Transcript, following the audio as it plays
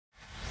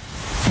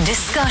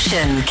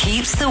Discussion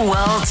keeps the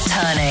world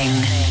turning.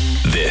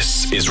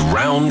 This is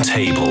Round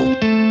Table.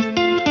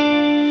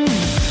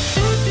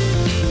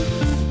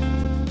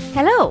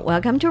 Hello,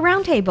 welcome to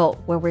Roundtable,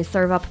 where we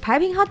serve up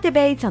piping hot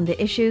debates on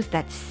the issues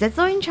that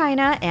sizzle in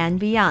China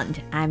and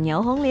beyond. I'm Niu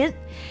Honglin.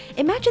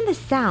 Imagine the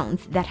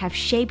sounds that have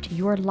shaped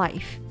your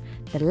life.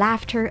 The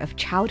laughter of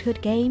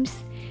childhood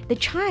games, the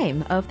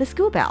chime of the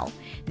school bell,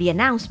 the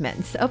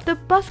announcements of the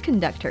bus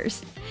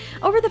conductors.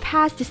 Over the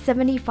past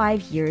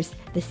 75 years,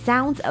 the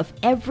sounds of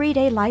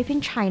everyday life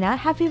in China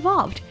have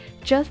evolved,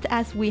 just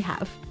as we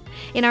have.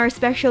 In our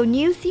special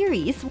new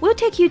series, we'll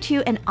take you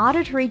to an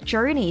auditory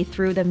journey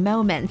through the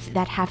moments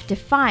that have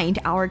defined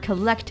our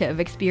collective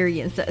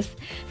experiences.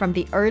 From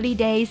the early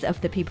days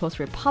of the People's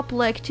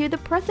Republic to the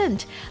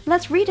present,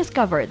 let's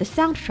rediscover the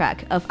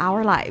soundtrack of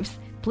our lives.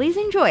 Please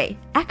enjoy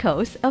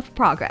Echoes of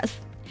Progress.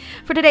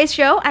 For today's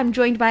show, I'm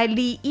joined by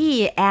Li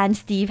Yi and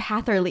Steve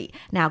Hatherly.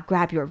 Now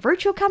grab your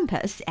virtual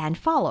compass and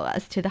follow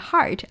us to the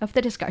heart of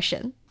the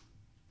discussion.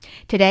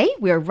 Today,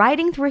 we're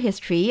riding through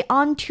history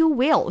on two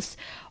wheels.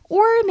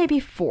 Or maybe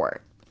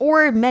four,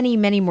 or many,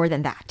 many more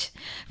than that.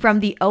 From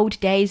the old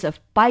days of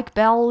bike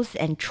bells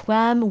and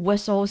tram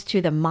whistles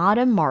to the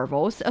modern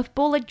marvels of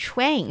bullet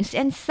trains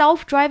and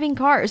self-driving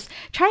cars,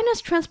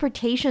 China's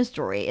transportation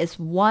story is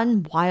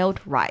one wild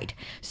ride.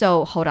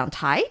 So hold on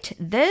tight,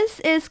 this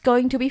is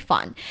going to be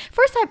fun.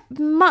 First, I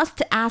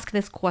must ask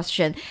this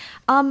question.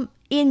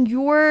 In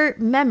your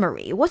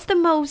memory, what's the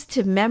most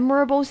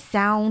memorable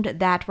sound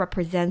that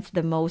represents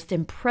the most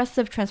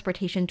impressive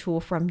transportation tool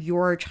from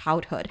your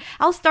childhood?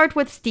 I'll start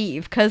with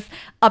Steve, because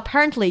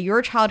apparently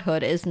your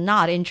childhood is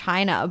not in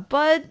China,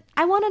 but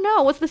I want to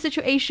know, what's the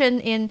situation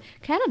in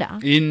Canada?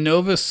 In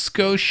Nova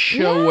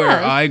Scotia, where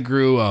I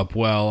grew up,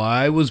 well,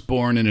 I was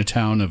born in a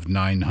town of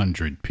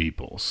 900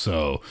 people,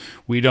 so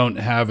we don't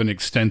have an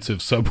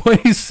extensive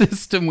subway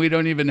system. We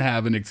don't even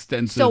have an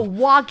extensive... So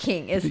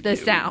walking is the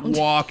sound.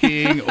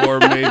 Walking, or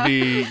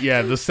maybe,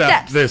 the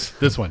sound.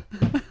 This one.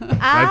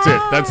 That's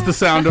it. That's the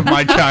sound of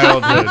my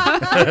childhood.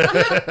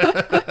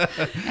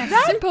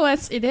 As simple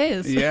as it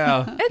is.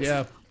 Yeah,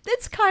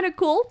 It's kind of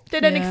cool.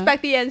 Didn't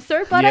expect the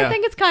answer, but I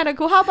think it's kind of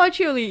cool. How about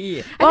you, Li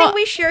Yi? I think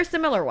we share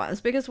similar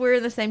ones because we're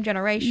in the same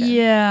generation.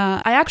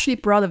 Yeah, I actually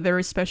brought a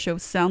very special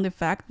sound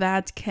effect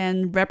that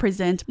can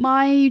represent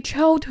my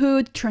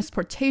childhood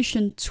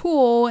transportation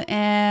tool,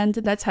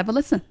 and let's have a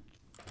listen.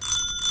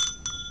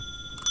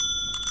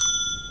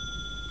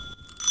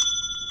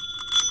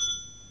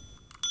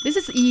 This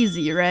is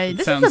easy, right?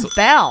 This is a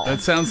bell.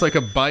 That sounds like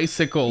a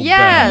bicycle yes,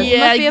 bell.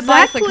 Yeah, must be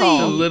exactly. a bicycle.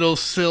 The little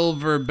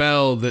silver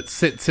bell that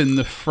sits in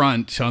the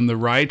front on the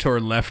right or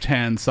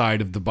left-hand side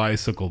of the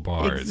bicycle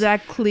bars.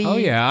 Exactly. Oh,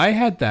 yeah, I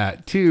had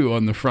that, too,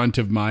 on the front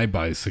of my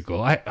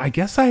bicycle. I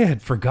guess I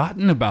had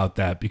forgotten about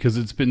that because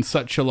it's been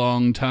such a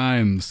long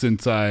time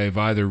since I've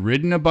either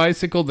ridden a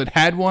bicycle that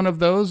had one of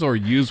those or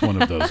used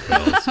one of those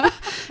bells.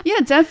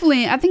 Yeah,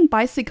 definitely. I think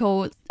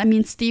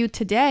still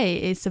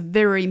today is a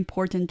very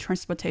important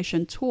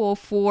transportation tool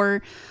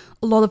for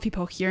a lot of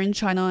people here in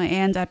China,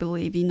 and I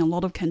believe in a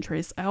lot of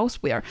countries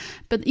elsewhere.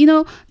 But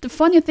the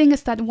funny thing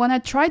is that when I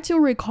try to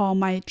recall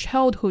my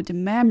childhood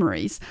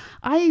memories,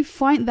 I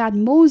find that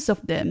most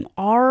of them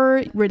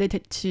are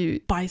related to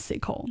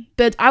bicycle.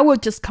 But I will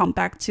just come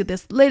back to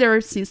this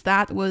later, since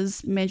that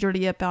was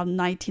majorly about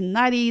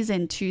 1990s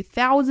and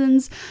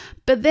 2000s.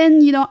 But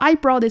then, I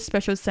brought this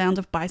special sound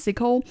of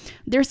bicycle.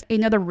 There's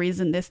another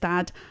reason, is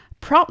that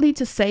proudly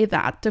to say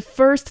that the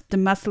first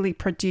domestically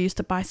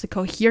produced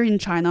bicycle here in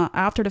China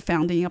after the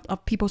founding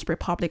of People's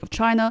Republic of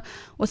China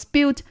was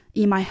built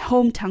in my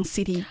hometown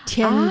city,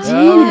 Tianjin.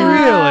 Oh,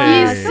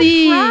 really? You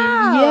see,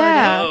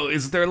 yeah. Oh,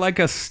 is there like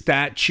a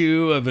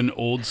statue of an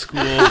old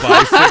school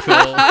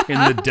bicycle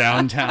in the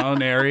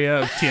downtown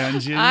area of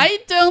Tianjin? I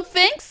don't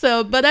think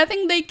so, but I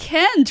think they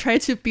can try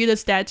to build a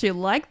statue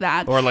like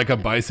that. Or like a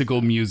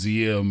bicycle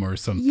museum or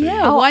something.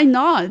 Yeah, why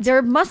not?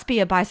 There must be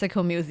a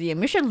bicycle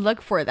museum. We should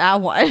look for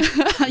that one.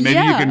 Maybe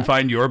you can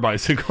find your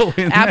bicycle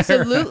in there.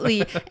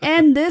 Absolutely.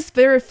 And this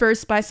very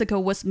first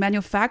bicycle was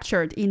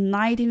manufactured in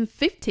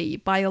 1950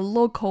 by a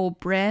local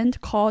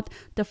brand called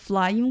the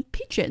Flying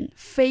Pigeon.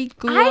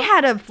 I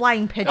had a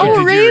flying pigeon. Oh,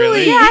 did you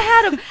really? Yeah,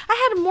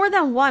 I had more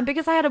than one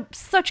because I had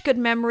such good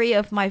memory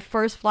of my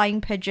first flying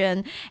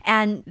pigeon,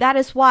 and that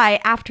is why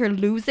after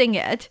losing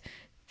it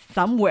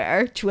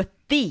somewhere to a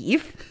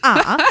thief,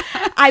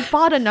 I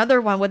bought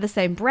another one with the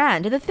same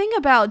brand. The thing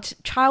about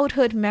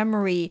childhood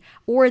memory,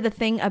 or the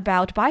thing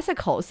about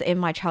bicycles in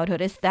my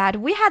childhood, is that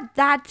we had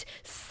that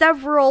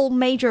several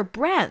major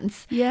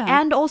brands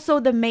and also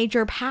the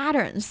major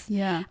patterns.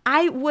 Yeah.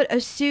 I would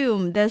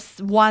assume this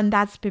one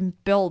that's been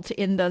built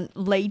in the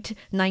late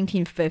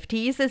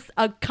 1950s is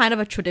a kind of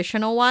a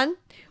traditional one.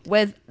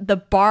 with the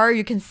bar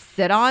you can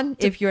sit on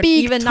if you're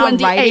Big even not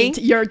 28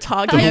 riding. you're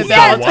talking The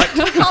about. what?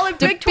 We call it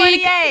Big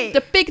 28.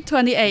 The Big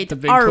 28, The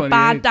Big 28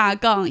 28. 大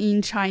杠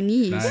in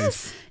Chinese.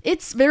 Nice.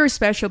 It's very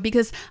special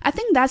because I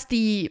think that's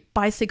the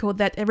bicycle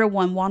that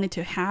everyone wanted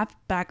to have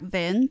back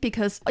then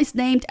because it's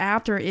named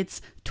after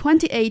its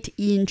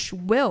 28-inch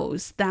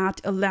wheels that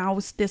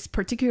allows this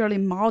particularly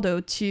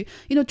model to,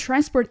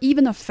 transport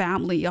even a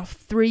family of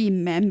 3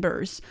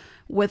 members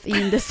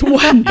within this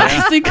one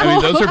bicycle. I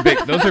mean,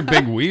 those are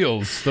big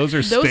wheels. Those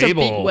are Those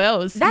stable. are big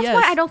wheels. That's yes.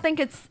 why I don't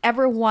think it's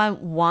everyone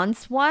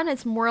wants one.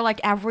 It's more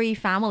like every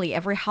family,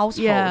 every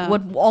household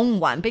would own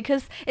one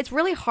because it's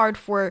really hard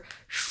for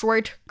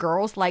short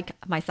girls like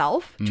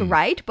myself to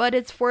ride, but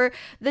it's for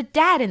the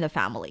dad in the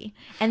family.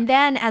 And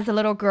then as a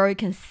little girl, you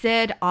can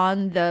sit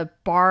on the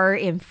bar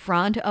in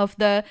front of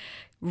the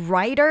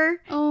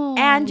rider,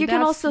 and you can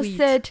that's also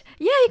sweet.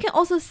 you can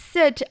also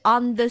sit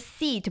on the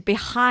seat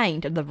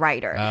behind the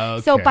rider.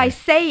 Okay. So by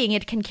saying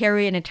it can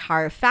carry an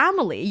entire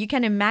family, you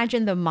can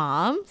imagine the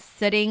mom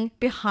sitting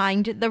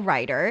behind the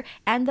rider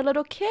and the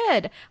little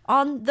kid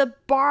on the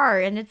bar,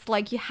 and it's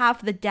like you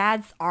have the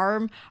dad's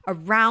arm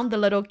around the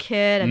little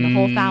kid and the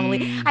whole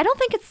family. I don't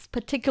think it's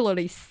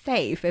particularly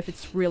safe if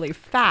it's really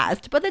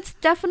fast, but it's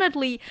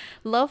definitely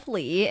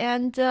lovely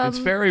and It's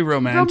very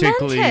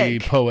romantically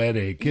romantic.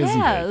 poetic, isn't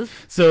Yes. it?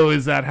 So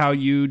is that how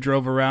you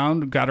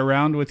got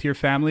around with your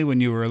family when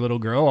you were a little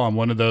girl on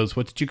one of those,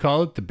 what did you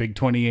call it? The Big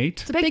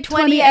 28? The Big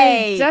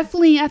 28.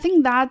 Definitely, I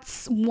think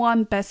that's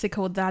one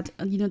bicycle that,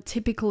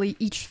 typically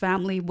each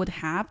family would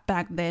have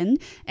back then.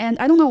 And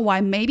I don't know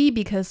why, maybe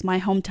because my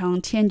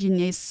hometown Tianjin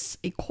is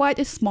quite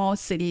a small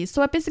city.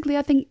 So I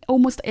think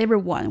almost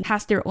everyone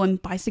has their own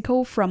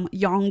bicycle from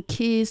young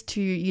kids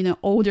to,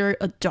 older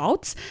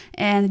adults.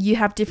 And you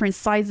have different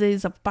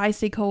sizes of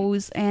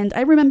bicycles. And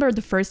I remember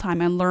the first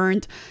time I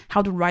learned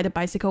how to ride a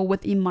bicycle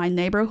within my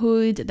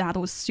neighborhood. That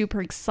was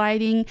super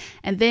exciting.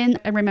 And then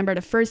I remember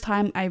the first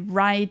time I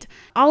ride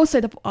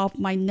outside of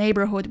my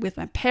neighborhood with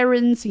my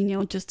parents,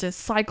 just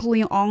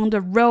cycling on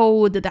the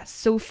road. That's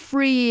so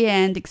free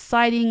and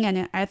exciting.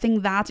 And I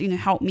think that,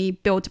 helped me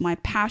build my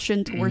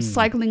passion towards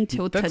cycling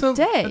till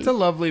today. That's a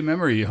lovely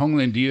memory.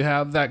 Honglin, do you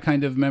have that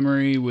kind of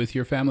memory with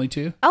your family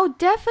too? Oh,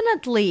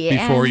 definitely.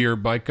 Before And- your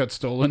bike got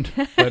stolen,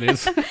 that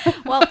is.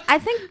 Well, I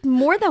think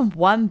more than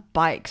one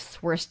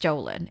bikes were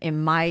stolen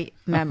in my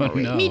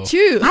memory. no. Me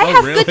too. I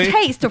have good really?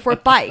 taste for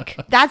bike.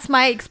 That's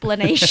my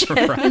explanation.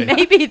 Right.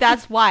 Maybe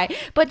that's why.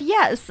 But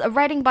yes,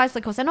 riding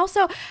bicycles. And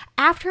also,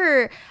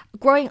 after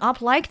growing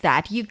up like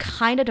that, you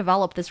kind of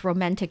develop this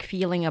romantic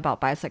feeling about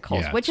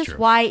bicycles, Yeah, which is it's true.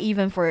 why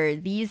even for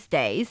these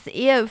days,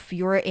 if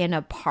you're in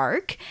a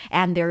park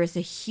and there is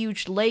a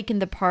huge lake in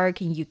the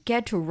park and you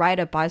get to ride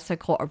a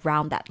bicycle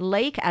around that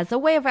lake as a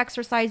way of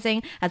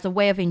exercising, as a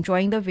way of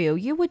enjoying the view,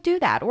 you would do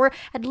that. Or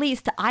at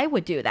least I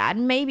would do that.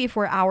 Maybe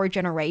for our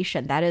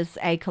generation, that is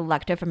a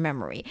collective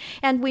memory.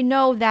 And we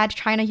know that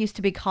China used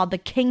to be called the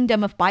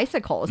kingdom of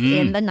bicycles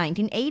in the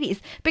 1980s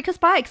because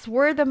bikes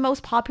were the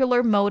most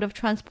popular mode of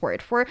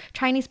transport for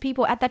Chinese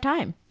people at that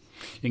time.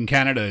 In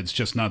Canada, it's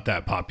just not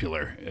that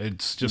popular.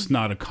 It's just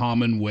not a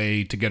common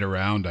way to get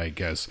around, I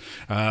guess.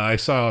 I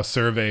saw a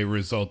survey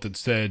result that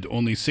said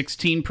only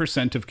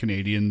 16% of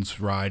Canadians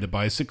ride a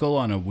bicycle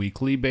on a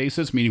weekly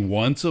basis, meaning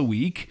once a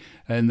week.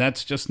 And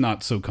that's just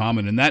not so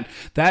common. And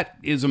that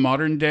is a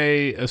modern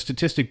day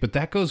statistic, but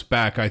that goes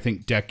back, I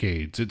think,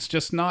 decades. It's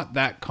just not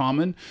that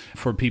common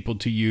for people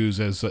to use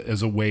as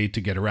a way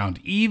to get around.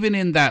 Even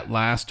in that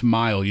last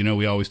mile,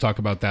 we always talk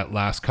about that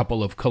last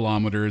couple of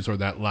kilometers or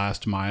that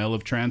last mile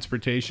of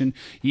transportation.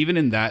 Even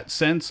in that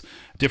sense,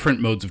 different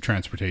modes of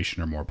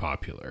transportation are more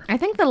popular. I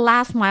think the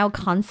last mile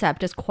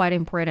concept is quite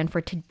important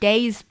for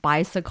today's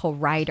bicycle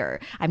rider.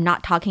 I'm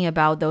not talking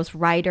about those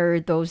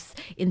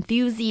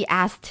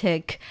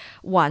enthusiastic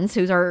ones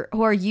who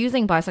are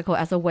using bicycle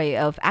as a way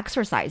of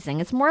exercising.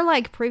 It's more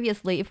like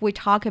previously, if we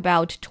talk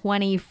about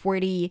 20,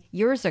 40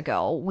 years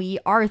ago, we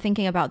are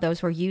thinking about those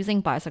who are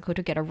using bicycle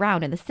to get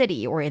around in the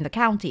city or in the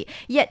county.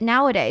 Yet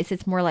nowadays,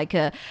 it's more like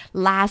a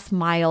last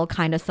mile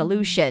kind of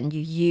solution.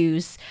 You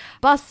use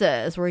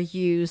buses or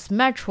use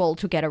metro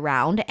to get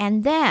around,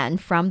 and then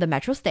from the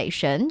metro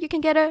station, you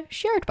can get a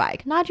shared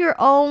bike. Not your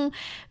own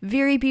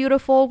very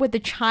beautiful with the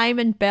chime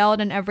and belt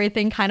and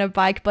everything kind of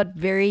bike, but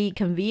very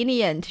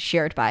convenient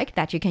shared bike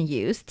that you can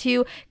use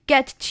to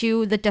get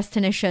to the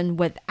destination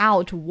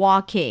without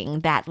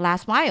walking that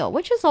last mile,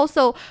 which is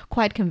also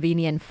quite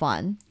convenient and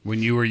fun.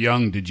 When you were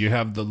young, did you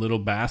have the little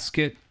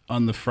basket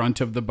on the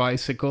front of the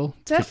bicycle?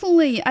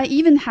 Definitely. I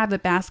even have a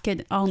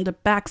basket on the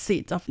back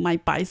seat of my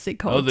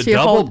bicycle. Oh, the to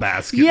double hold-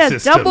 basket yeah,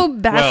 system. double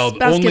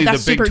basket. Only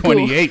That's the Big super cool.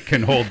 28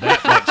 can hold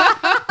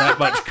that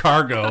much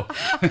cargo.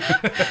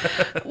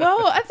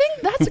 Well, I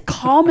think that's a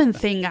common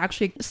thing,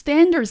 actually.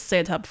 Standard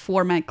setup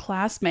for my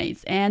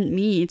classmates and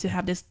me to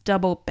have this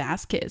double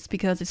baskets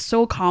because it's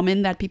so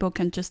common that people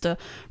can just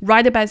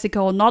ride a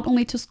bicycle not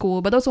only to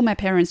school, but also my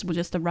parents would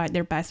just ride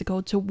their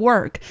bicycle to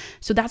work.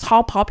 So that's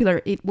how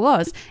popular it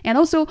was. And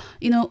also,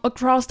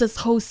 across this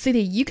whole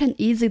city, you can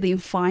easily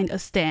find a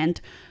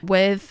stand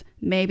with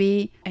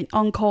maybe an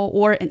uncle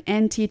or an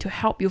auntie to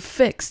help you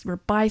fix your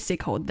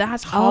bicycle.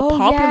 That's how Oh,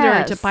 popular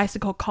yes. the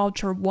bicycle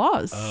culture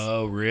was.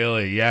 Oh,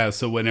 really? Yeah.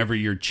 So whenever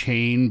your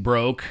chain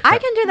broke, I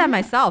can do that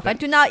myself. I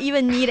do not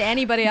even need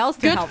anybody else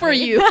to Good help for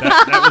me. you.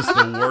 that was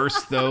the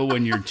worst though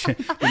when your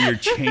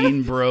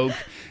chain broke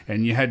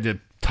and you had to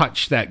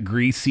touch that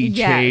greasy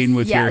Yes, chain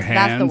with your yes, hands.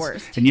 that's the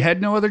worst. And you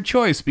had no other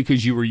choice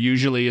because you were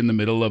usually in the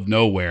middle of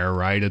nowhere,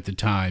 right, at the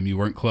time. You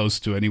weren't close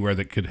to anywhere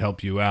that could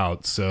help you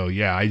out. So,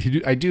 yeah, I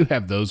do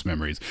have those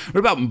memories. What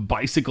about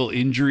bicycle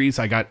injuries?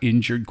 I got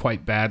injured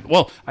quite bad.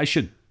 Well, I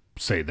should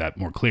say that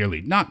more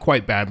clearly. Not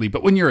quite badly,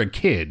 but when you're a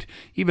kid,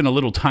 even a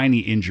little tiny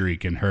injury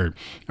can hurt.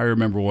 I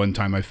remember one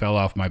time I fell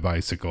off my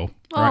bicycle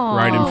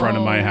right in front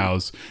of my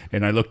house,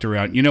 and I looked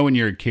around. You know when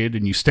you're a kid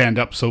and you stand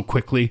up so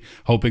quickly,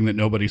 hoping that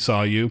nobody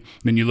saw you,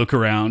 then you look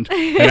around,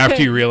 and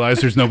after you realize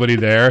there's nobody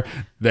there,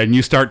 then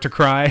you start to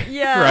cry.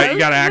 Yes. Right? You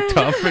got to act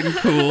tough and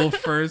cool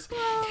first.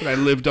 But I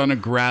lived on a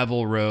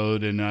gravel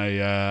road, and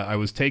I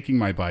was taking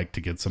my bike to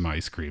get some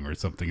ice cream or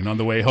something, and on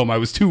the way home, I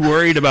was too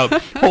worried about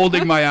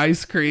holding my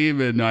ice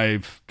cream, and I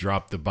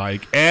dropped the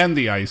bike and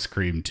the ice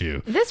cream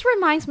too. This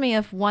reminds me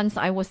of once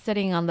I was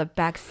sitting on the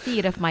back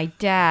seat of my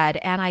dad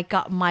and I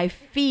got my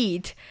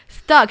feet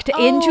stuck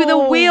into the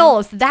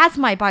wheels. That's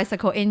my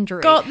bicycle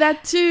injury. Got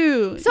that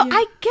too. So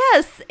I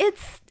guess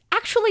it's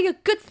actually a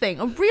good thing,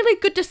 a really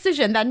good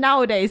decision that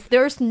nowadays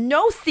there's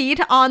no seat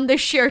on the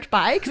shared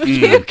bikes.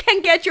 You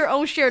can get your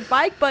own shared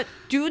bike, but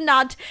do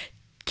not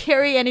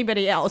carry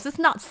anybody else. It's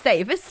not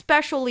safe,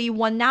 especially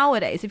when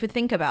nowadays, if you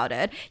think about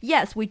it.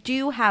 Yes, we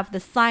do have the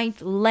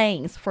side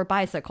lanes for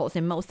bicycles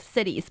in most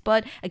cities,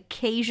 but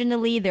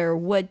occasionally there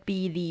would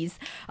be these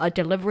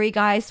delivery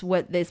guys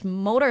with this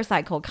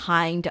motorcycle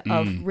kind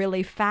of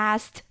really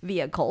fast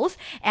vehicles,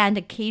 and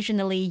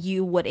occasionally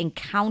you would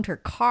encounter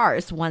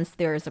cars once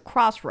there's a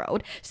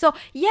crossroad. So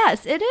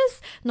yes, it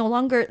is no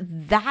longer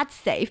that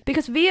safe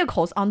because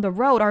vehicles on the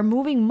road are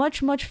moving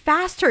much, much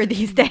faster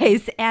these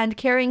days, and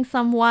carrying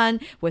someone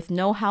with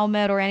no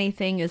helmet or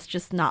anything is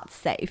just not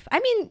safe. I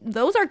mean,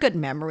 those are good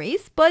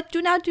memories, but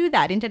do not do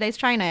that in today's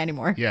China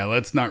anymore. Yeah,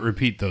 let's not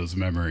repeat those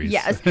memories.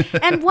 Yes.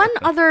 And one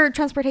other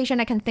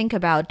transportation I can think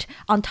about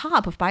on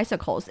top of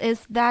bicycles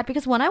is that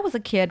because when I was a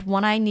kid,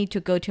 when I need to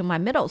go to my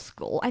middle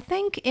school, I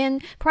think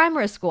in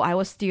primary school, I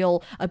was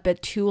still a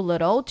bit too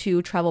little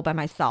to travel by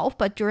myself.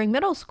 But during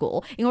middle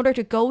school, in order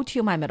to go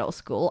to my middle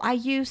school, I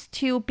used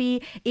to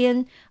be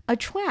in a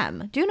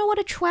tram. Do you know what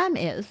a tram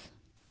is?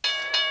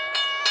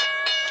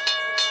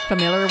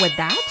 Familiar with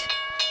that?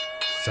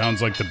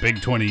 Sounds like the Big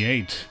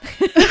 28.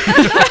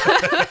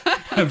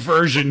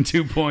 Version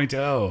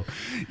 2.0.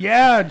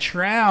 Yeah,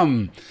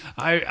 tram.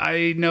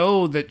 I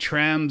know that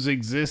trams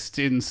exist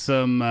in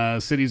some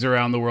cities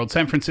around the world.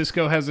 San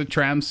Francisco has a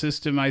tram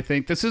system, I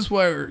think. This is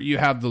where you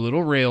have the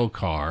little rail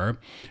car,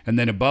 and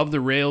then above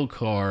the rail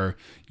car,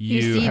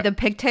 You see the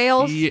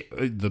pigtails?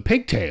 The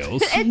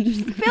pigtails?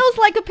 It feels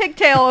like a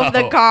pigtail of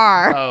the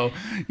car. Oh,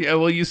 yeah.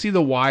 Well, you see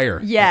the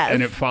wire. Yes.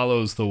 And it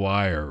follows the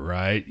wire,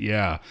 right?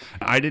 Yeah.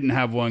 I didn't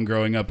have one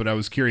growing up, but I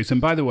was curious. And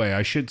by the way,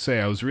 I should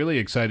say I was really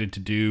excited to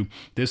do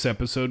this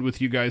episode with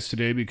you guys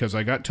today because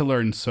I got to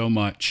learn so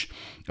much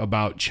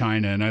about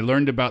China, and I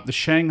learned about the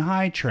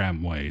Shanghai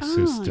tramway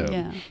system.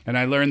 Yeah. And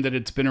I learned that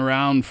it's been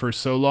around for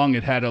so long.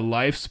 It had a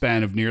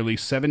lifespan of nearly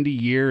 70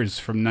 years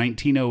from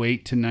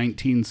 1908 to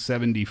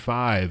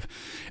 1975.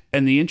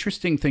 And the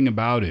interesting thing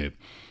about it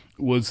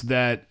was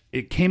that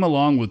it came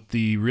along with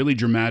the really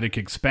dramatic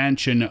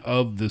expansion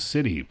of the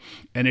city,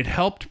 and it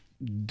helped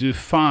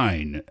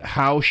define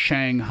how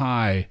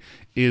Shanghai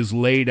is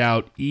laid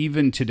out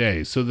even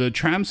today. So the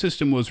tram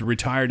system was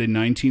retired in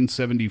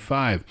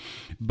 1975,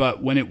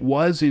 but when it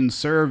was in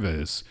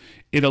service,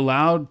 it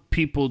allowed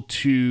people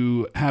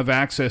to have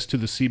access to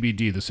the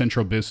CBD, the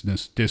Central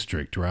Business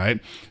District, right?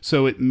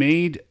 So it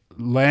made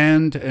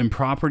land and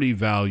property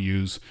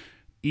values,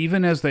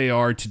 even as they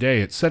are today,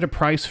 it set a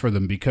price for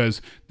them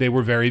because they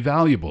were very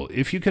valuable.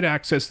 If you could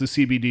access the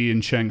CBD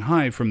in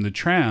Shanghai from the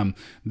tram,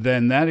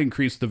 then that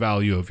increased the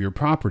value of your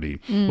property.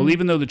 Well,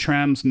 even though the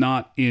tram's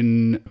not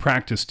in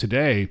practice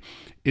today,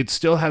 it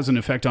still has an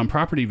effect on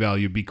property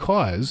value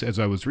because, as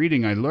I was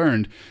reading, I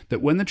learned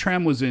that when the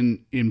tram was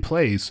in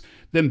place,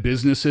 then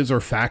businesses or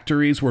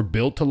factories were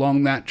built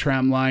along that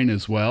tram line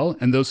as well.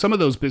 And some of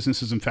those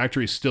businesses and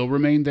factories still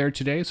remain there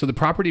today. So the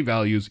property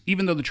values,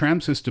 even though the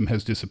tram system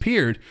has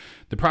disappeared,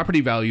 the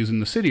property values in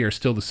the city are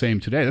still the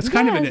same today. That's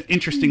kind of an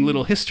interesting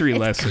little history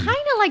lesson. Kind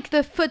of like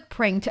the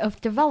footprint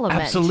of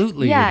development.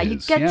 Absolutely. Yeah, it you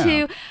is. get Yeah.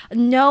 to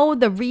know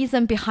the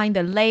reason behind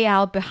the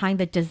layout, behind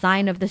the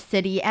design of the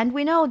city. And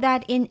we know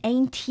that in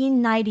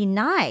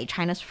 1899,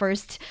 China's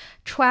first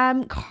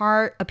tram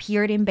car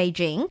appeared in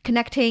Beijing,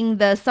 connecting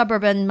the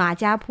suburban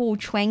Majiapu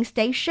train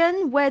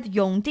station with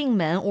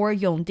Yongdingmen or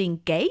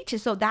Yongding Gate.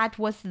 So that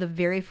was the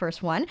very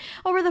first one.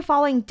 Over the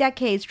following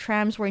decades,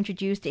 trams were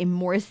introduced in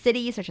more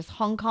cities such as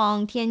Hong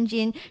Kong,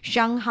 Tianjin,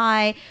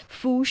 Shanghai,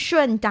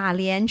 Fushun,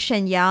 Dalian,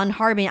 Shenyang,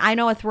 Harbin. I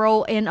know I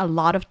throw in a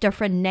lot of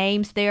different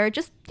names there.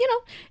 Just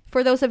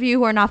for those of you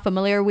who are not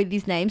familiar with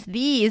these names,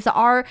 these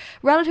are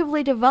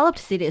relatively developed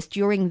cities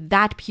during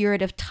that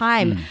period of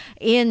time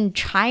in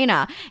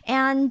China.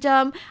 And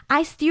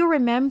I still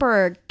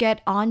remember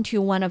get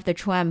onto one of the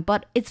tram,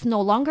 but it's no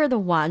longer the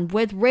one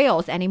with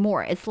rails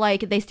anymore. It's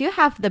like they still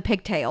have the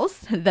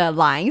pigtails, the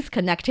lines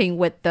connecting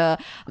with the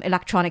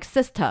electronic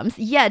systems,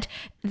 yet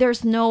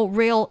there's no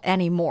rail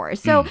anymore.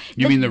 So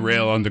you mean the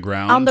rail on the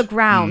ground? On the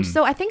ground.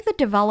 So I think the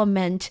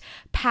development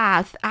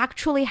path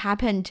actually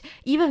happened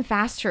even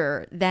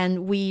faster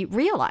than we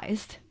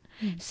realized.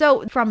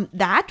 So from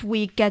that,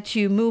 we get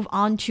to move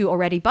on to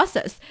already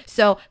buses.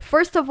 So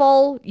first of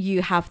all,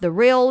 you have the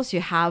rails, you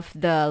have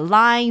the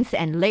lines,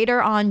 and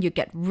later on, you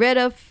get rid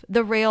of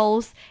the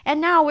rails.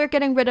 And now we're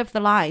getting rid of the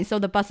lines, so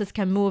the buses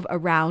can move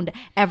around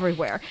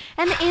everywhere.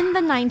 And in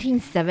the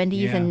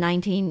 1970s and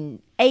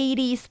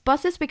 1980s,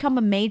 buses become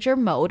a major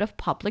mode of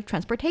public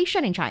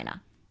transportation in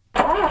China.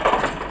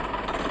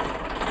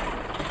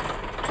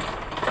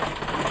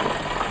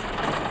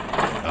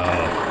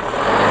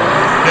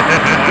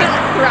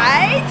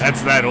 Right?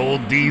 That's that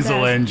old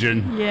diesel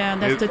engine. Yeah,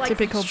 that's the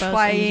typical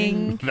bus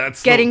engine.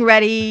 Getting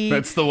ready.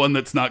 That's the one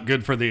that's not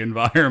good for the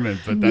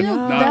environment, but that's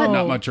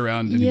not much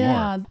around anymore.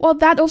 Yeah, well,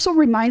 that also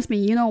reminds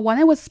me, when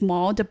I was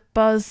small, the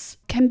bus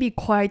can be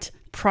quite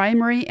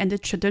primary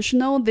and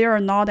traditional. They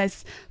are not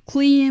as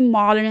clean,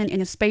 modern,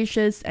 and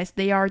spacious as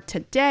they are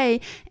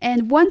today.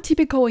 And one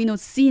typical,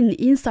 scene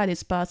inside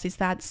this bus is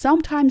that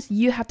sometimes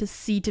you have to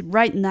sit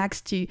right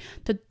next to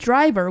the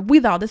driver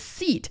without a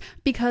seat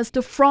because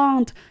the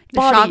front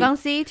body... The shotgun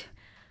seat?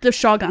 The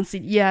shotgun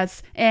seat,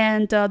 yes.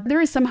 And there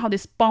is somehow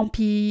this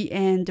bumpy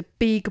and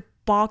big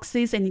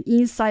boxes, and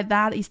inside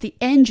that is the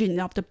engine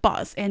of the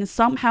bus. And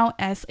somehow,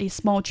 as a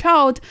small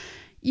child,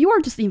 you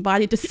are just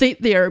invited to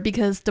sit there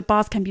because the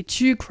bus can be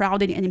too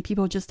crowded and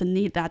people just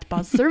need that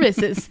bus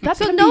services. That's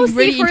so no seat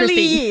really for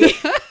Li.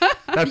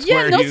 That's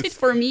seat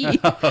for me.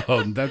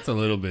 Oh, that's a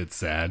little bit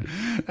sad.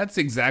 That's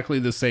exactly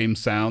the same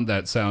sound,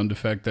 that sound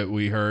effect that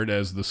we heard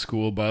as the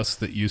school bus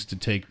that used to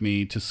take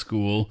me to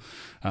school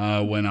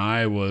when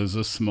I was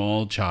a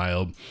small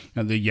child.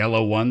 The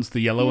yellow ones,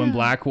 the yellow and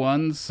black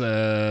ones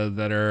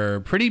that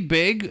are pretty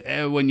big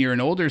when you're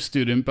an older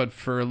student, but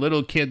for a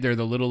little kid, they're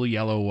the little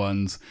yellow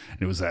ones.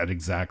 And it was that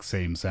exact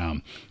same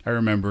sound. I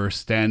remember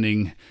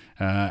standing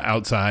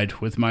outside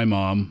with my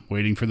mom,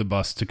 waiting for the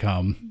bus to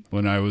come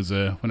when I was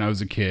a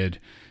kid,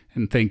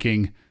 and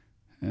thinking,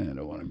 I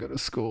don't want to go to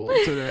school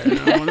today.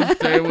 I want to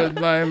stay with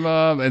my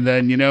mom. And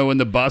then, when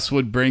the bus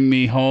would bring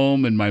me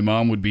home and my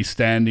mom would be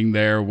standing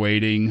there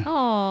waiting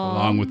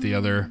along with the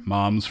other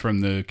moms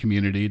from the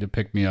community to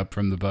pick me up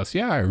from the bus.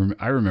 Yeah,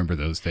 I remember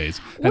those days.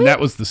 And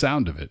that was the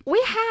sound of it.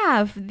 We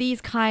have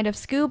these kind of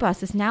school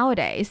buses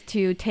nowadays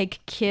to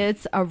take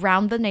kids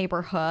around the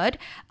neighborhood.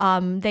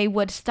 They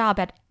would stop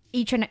at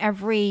each and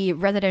every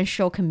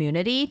residential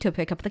community to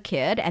pick up the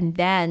kid and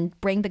then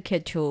bring the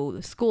kid to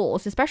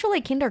schools, especially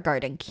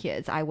kindergarten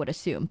kids, I would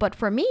assume. But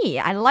for me,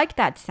 I like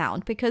that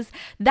sound because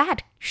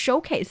that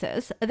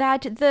showcases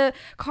that the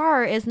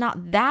car is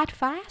not that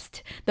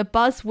fast. The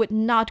bus would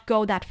not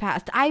go that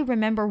fast. I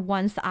remember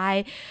once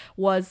I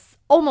was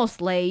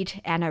almost late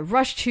and I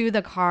rushed to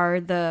the car.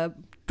 The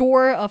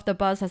door of the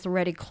bus has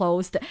already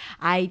closed.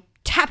 I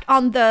tapped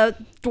on the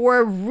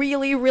door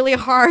really, really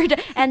hard,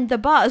 and the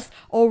bus,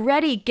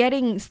 already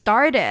getting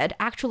started,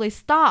 actually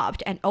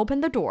stopped and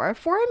opened the door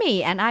for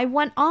me, and I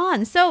went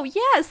on. So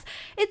yes,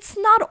 it's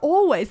not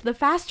always the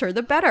faster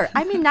the better.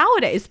 I mean,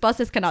 nowadays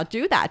buses cannot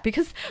do that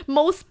because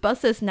most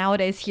buses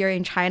nowadays here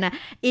in China,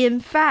 in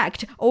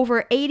fact,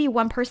 over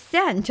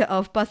 81%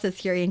 of buses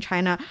here in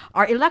China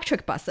are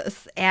electric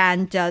buses.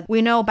 And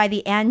we know by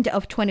the end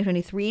of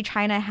 2023,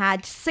 China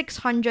had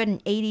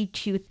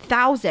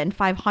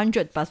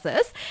 682,500 buses.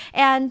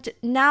 And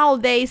now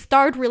they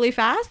start really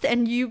fast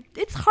and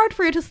it's hard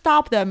for you to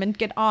stop them and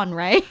get on,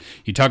 right?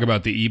 You talk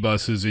about the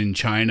e-buses in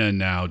China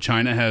now.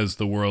 China has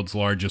the world's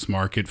largest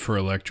market for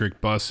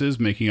electric buses,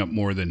 making up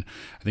more than,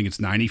 I think it's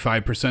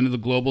 95% of the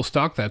global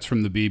stock. That's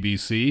from the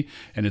BBC.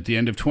 And at the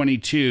end of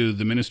 22,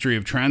 the Ministry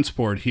of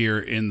Transport here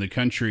in the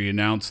country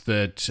announced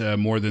that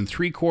more than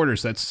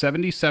 3/4, that's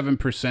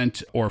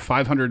 77% or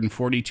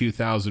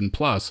 542,000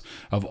 plus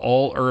of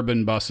all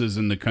urban buses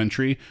in the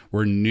country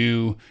were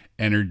new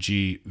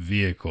energy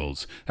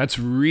vehicles. That's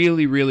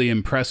really, really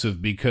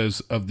impressive because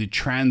of the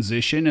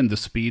transition and the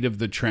speed of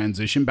the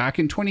transition. Back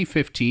in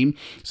 2015,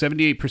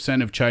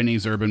 78% of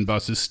Chinese urban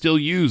buses still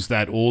use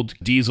that old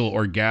diesel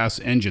or gas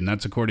engine.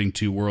 That's according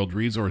to World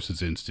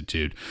Resources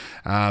Institute.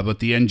 But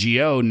the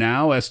NGO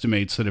now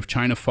estimates that if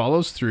China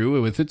follows through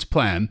with its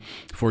plan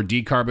for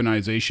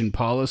decarbonization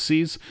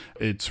policies,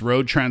 its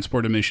road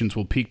transport emissions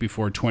will peak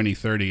before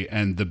 2030.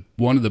 And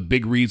one of the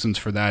big reasons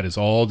for that is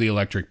all the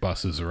electric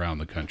buses around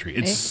the country.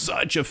 It's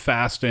such a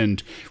fast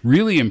and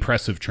really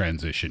impressive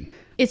transition.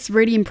 It's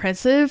really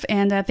impressive,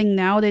 and I think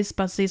nowadays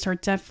buses are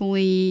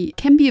definitely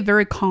can be a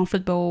very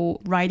comfortable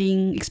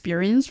riding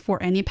experience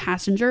for any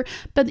passenger.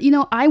 But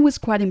I was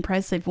quite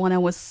impressive when I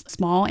was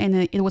small,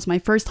 and it was my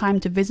first time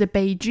to visit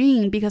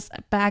Beijing, because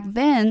back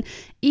then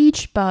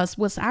each bus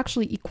was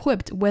actually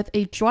equipped with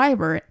a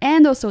driver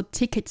and also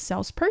ticket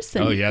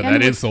salesperson. Oh yeah, and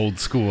that is old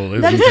school,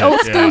 isn't that is it? old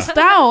school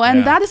style, and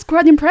Yeah. that is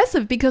quite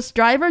impressive, because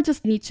driver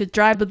just needs to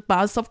drive the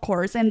bus, of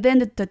course, and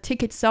then the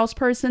ticket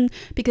salesperson,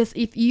 because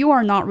if you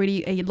are not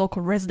really a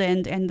local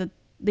resident, and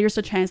there's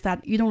a chance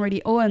that you don't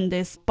really own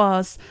this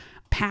bus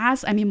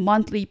pass,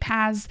 monthly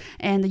pass,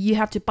 and you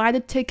have to buy the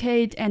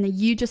ticket, and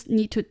you just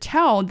need to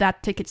tell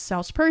that ticket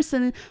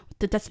salesperson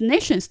the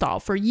destination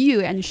stop for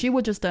you, and she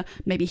will just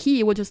maybe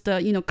he will just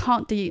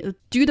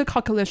do the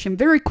calculation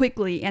very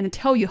quickly and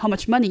tell you how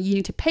much money you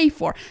need to pay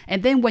for.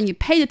 And then when you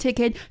pay the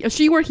ticket,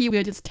 she or he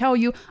will just tell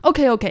you,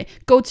 okay,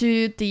 go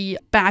to the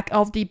back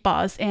of the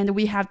bus, and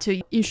we have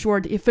to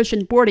ensure the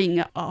efficient boarding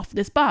of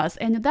this bus.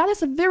 And that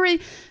is a very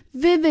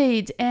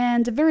vivid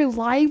and very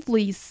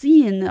lively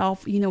scene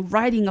of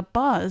riding a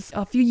bus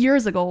a few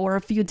years ago or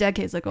a few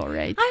decades ago,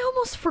 right? I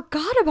almost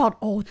forgot about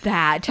all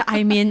that.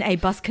 A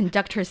bus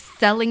conductor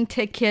selling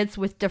tickets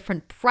with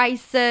different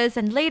prices,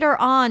 and later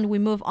on we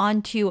move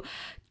on to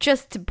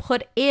just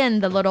put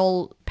in the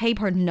little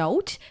paper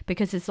note,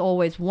 because it's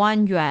always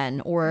 1 yuan,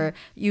 or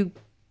you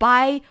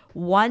buy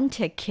one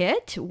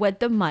ticket with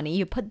the money,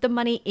 you put the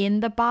money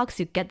in the box,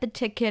 you get the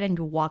ticket, and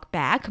you walk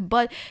back.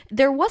 But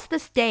there was the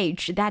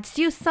stage that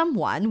still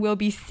someone will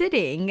be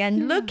sitting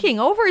and looking,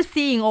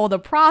 overseeing all the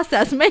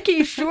process,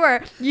 making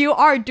sure you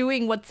are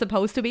doing what's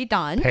supposed to be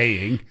done.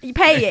 Paying.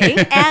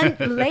 And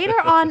later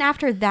on,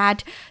 after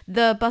that,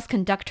 the bus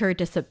conductor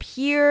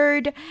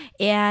disappeared,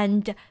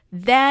 and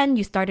then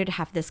you started to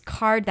have this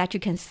card that you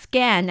can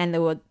scan, and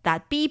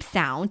that beep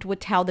sound would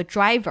tell the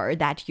driver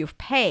that you've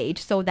paid,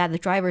 so that the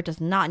driver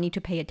does not need to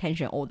pay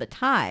attention all the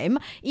time,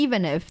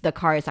 even if the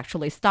car is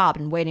actually stopped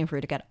and waiting for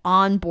you to get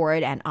on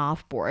board and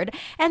off board.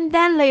 And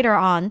then later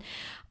on,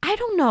 I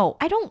don't know.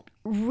 I don't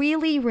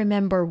really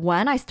remember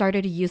when I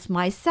started to use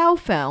my cell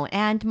phone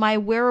and my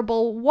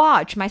wearable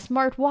watch, my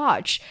smart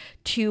watch,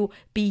 to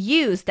be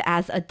used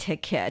as a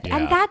ticket. Yeah.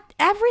 And that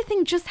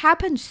everything just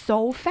happened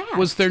so fast.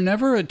 Was there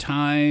never a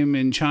time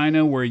in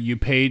China where you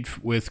paid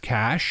with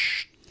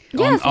cash?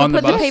 Yes, on we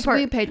the put the bus? paper,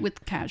 We paid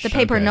with cash. the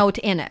paper Okay. note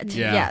in it.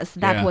 Yeah, Yes,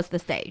 that yeah. was the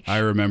stage. I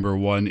remember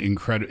one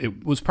incredible,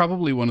 it was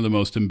probably one of the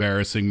most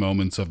embarrassing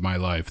moments of my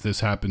life.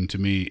 This happened to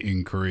me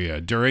in Korea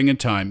during a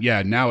time.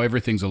 Yeah, now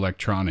everything's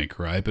electronic,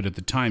 right? But at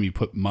the time you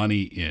put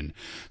money in.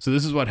 So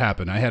this is what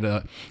happened. I had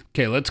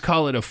let's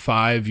call it a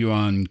 5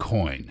 yuan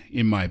coin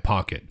in my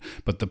pocket,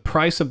 but the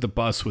price of the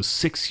bus was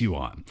 6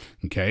 yuan.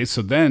 Okay.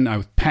 So then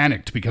I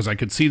panicked because I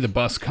could see the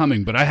bus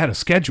coming, but I had a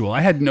schedule.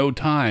 I had no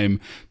time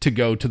to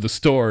go to the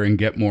store and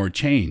get more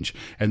change.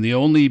 And the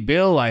only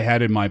bill I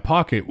had in my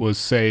pocket was,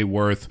 say,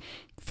 worth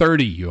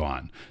 30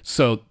 yuan.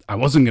 So I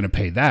wasn't going to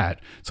pay that.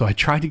 So I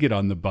tried to get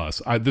on the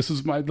bus. This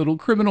is my little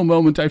criminal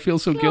moment. I feel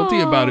so guilty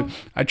about it.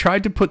 I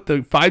tried to put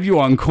the 5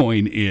 yuan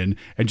coin in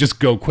and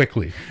just go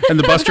quickly. And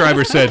the bus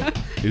driver said,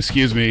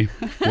 "Excuse me,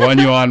 1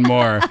 yuan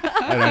more."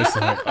 And I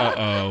said,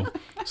 uh-oh.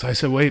 So I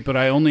said, "Wait, but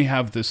I only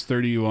have this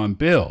 30 yuan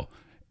bill."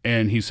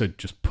 And he said,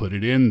 "Just put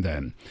it in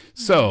then."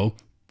 So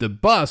the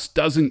bus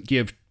doesn't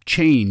give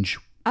change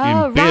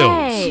in bills.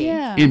 Right.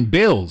 Yeah. In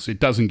bills, it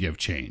doesn't give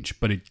change,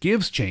 but it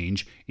gives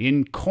change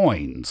in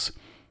coins.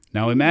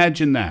 Now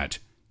imagine that.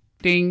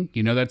 Ding.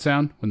 You know that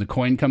sound when the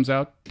coin comes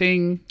out?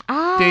 Ding.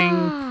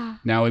 Ding.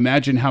 Now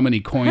imagine how many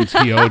coins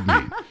he owed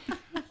me.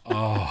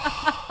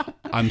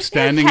 I'm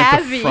standing at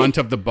the heavy. front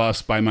of the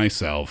bus by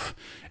myself.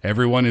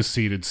 Everyone is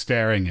seated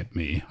staring at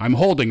me. I'm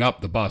holding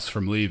up the bus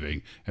from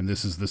leaving, and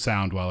this is the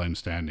sound while I'm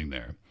standing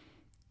there.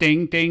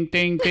 Ding, ding,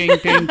 ding, ding,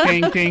 ding,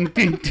 ding, ding,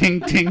 ding, ding,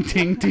 ding,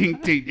 ding, ding,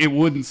 ding. It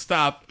wouldn't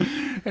stop.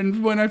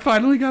 And when I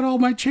finally got all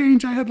my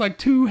change, I had like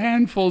 2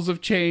 handfuls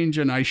of change,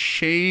 and I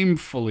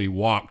shamefully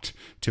walked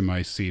to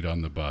my seat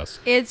on the bus.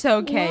 It's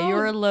okay.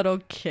 You're a little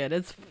kid.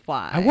 It's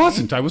fine. I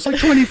wasn't. I was like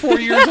 24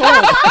 years old.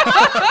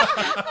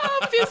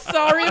 I feel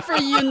sorry for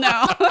you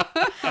now.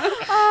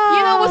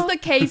 What's the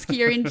case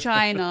here in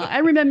China? I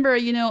remember,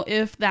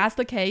 if that's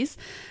the case,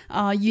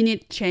 you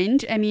need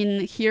change.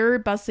 Here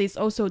buses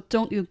also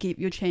don't give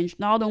you change,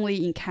 not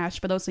only in cash,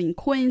 but also in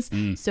coins.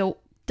 So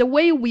the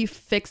way we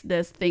fix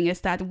this thing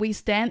is that we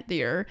stand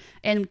there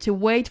and to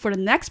wait for the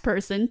next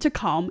person to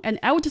come, and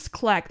I would just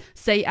collect,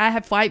 say I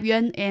have 5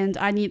 yuan and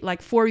I need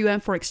like 4 yuan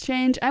for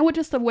exchange. I would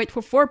just wait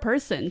for 4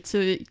 person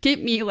to give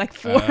me like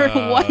 1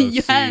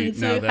 yuan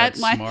see, now to have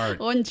that's my smart.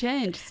 own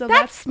change. So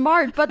That's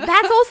smart, but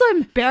that's also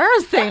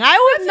embarrassing.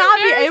 I would not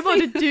be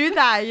able to do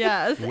that,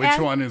 yes. Which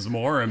one is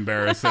more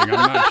embarrassing? I'm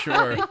not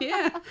sure.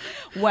 yeah.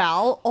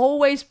 Well,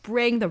 always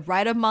bring the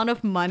right amount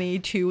of money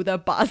to the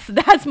bus.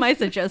 That's my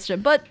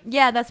suggestion. But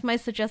yeah, that's my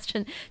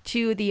suggestion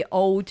to the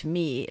old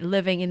me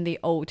living in the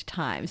old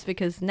times,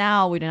 because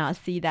now we do not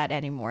see that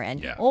anymore.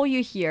 And Yeah. all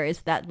you hear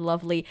is that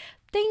lovely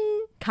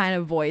ding kind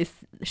of voice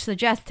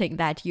suggesting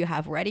that you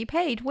have already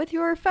paid with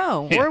your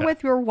phone or Yeah.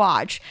 with your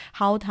watch.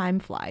 How time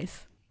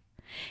flies.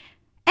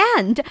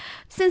 And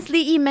since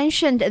Li Yi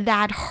mentioned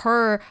that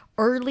her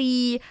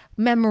early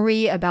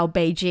memory about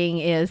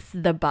Beijing is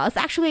the bus,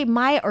 actually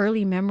my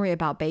early memory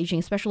about Beijing,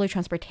 especially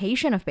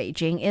transportation of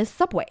Beijing, is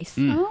subways.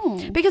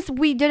 Oh. Because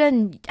we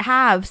didn't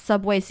have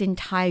subways in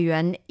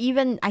Taiyuan.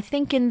 Even I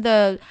think in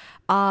the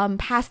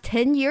past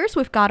 10 years,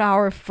 we've got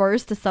our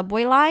first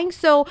subway line.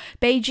 So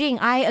Beijing,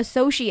 I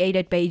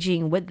associated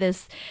Beijing with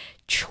this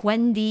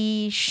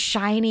trendy,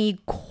 shiny,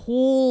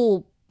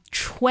 cool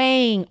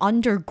train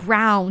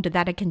underground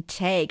that I can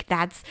take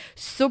that's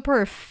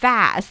super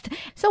fast.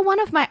 So one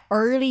of my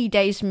early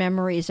days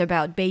memories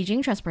about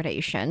Beijing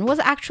transportation was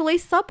actually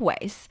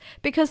subways,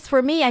 because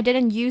for me, I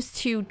didn't used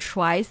to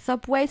try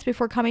subways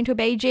before coming to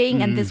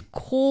Beijing, and this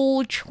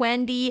cool,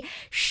 trendy,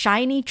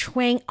 shiny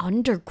train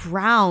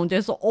underground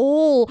is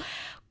all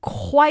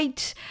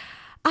quite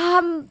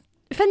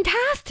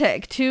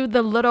fantastic to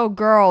the little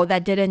girl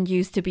that didn't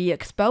used to be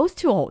exposed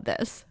to all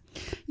this.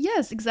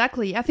 Yes,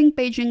 exactly. I think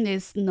Beijing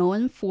is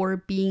known for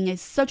being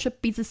such a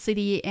busy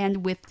city,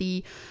 and with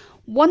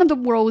one of the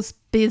world's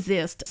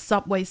busiest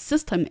subway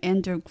system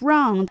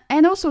underground.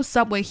 And also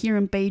subway here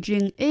in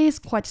Beijing is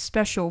quite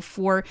special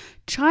for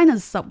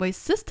China's subway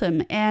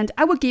system. And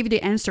I will give you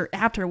the answer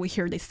after we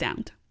hear this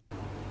sound.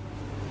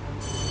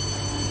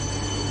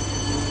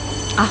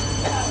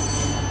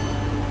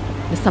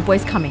 The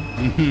subway's coming.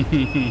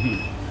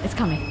 It's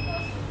coming.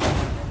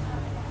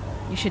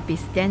 You should be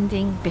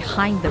standing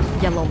behind the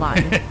yellow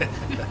line.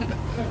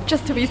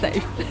 Just to be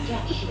safe.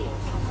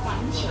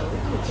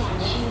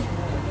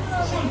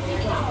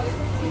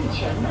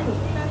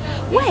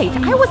 Wait,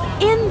 I was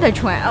in the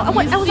train. I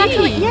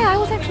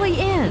was actually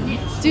in.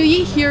 Do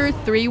you hear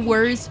 3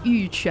 words,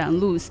 玉泉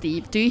路,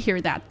 Steve? Do you hear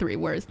that 3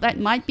 words? That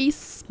might be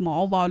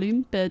small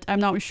volume, but I'm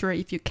not sure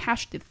if you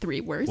catch the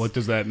 3 words. What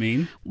does that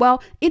mean?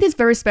 Well, it is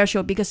very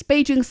special because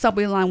Beijing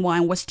Subway Line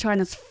 1 was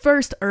China's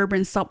first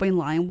urban subway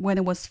line when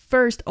it was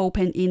first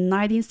opened in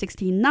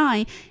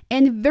 1969.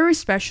 And very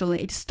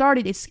specially, it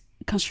started its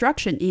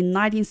construction in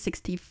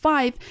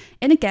 1965.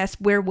 And guess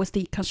where was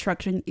the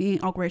construction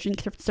inauguration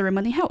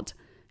ceremony held?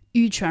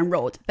 Yuquan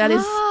Road. That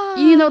is,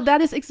 that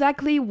is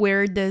exactly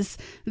where this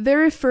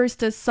very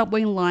first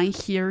subway line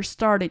here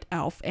started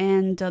off.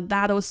 And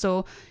that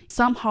also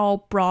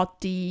somehow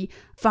brought the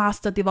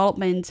fast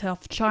development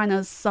of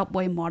China's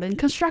subway modern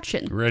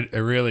construction.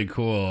 Really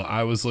cool.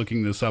 I was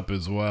looking this up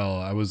as well.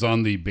 I was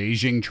on the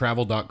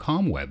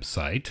BeijingTravel.com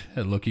website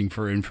looking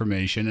for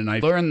information, and I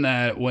learned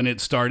that when it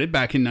started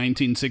back in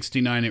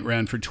 1969, it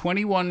ran for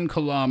 21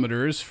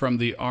 kilometers from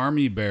the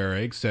army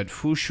barracks at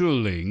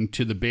Fushuling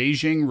to the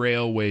Beijing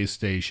railway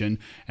station,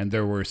 and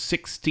there were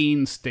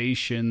 16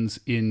 stations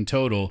in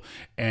total.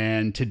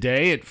 And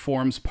today it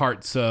forms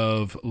parts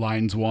of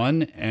Lines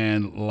 1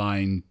 and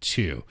Line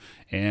 2.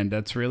 And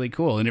that's really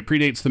cool. And it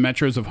predates the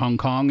metros of Hong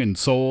Kong and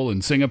Seoul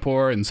and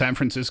Singapore and San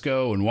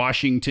Francisco and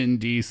Washington,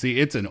 D.C.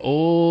 It's an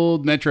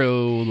old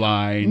metro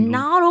line.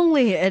 Not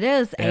only it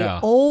is an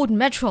old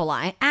metro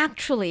line,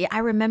 actually, I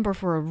remember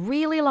for a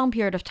really long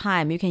period of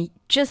time, you can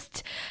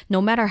just,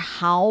 no matter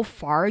how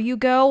far you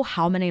go,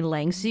 how many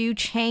lengths you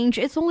change,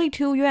 it's only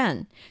 2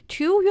 yuan.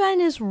 2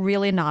 yuan is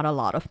really not a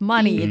lot of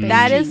money.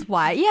 That is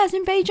why, yes,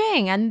 in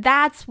Beijing. And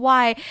that's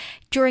why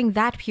during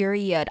that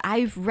period,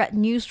 I've read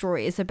news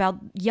stories about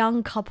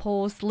young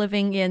couples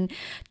living in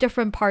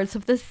different parts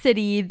of the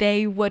city.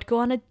 They would go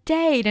on a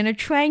date in a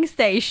train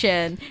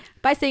station.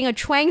 By saying a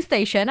train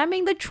station, I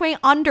mean the train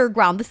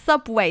underground, the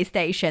subway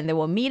station. They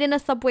will meet in a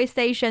subway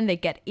station. They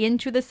get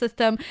into the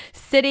system,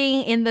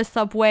 sitting in the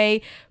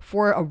subway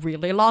for a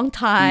really long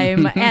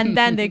time, and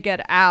then they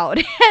get out.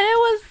 And it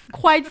was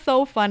quite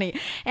so funny.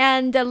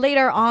 And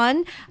later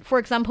on, for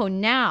example,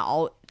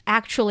 now,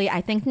 actually,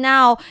 I think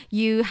now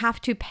you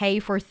have to pay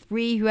for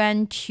 3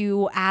 yuan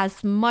to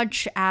as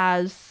much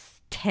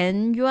as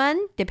 10 yuan,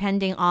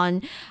 depending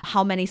on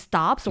how many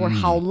stops or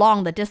how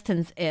long the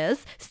distance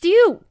is.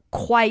 Still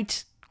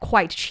quite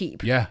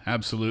cheap. Yeah,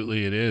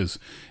 absolutely it is.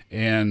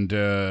 And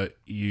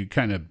you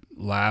kind of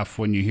laugh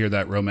when you hear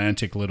that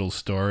romantic little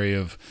story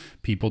of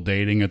people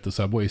dating at the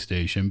subway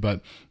station.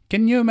 But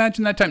can you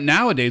imagine that time?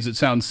 Nowadays, it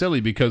sounds silly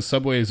because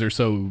subways are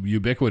so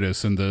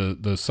ubiquitous and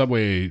the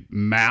subway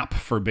map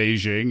for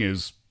Beijing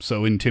is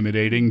so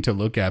intimidating to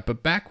look at.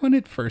 But back when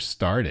it first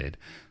started,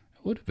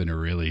 it would have been a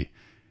really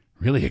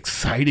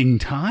exciting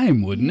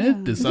time, wouldn't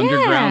it? This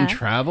underground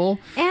travel.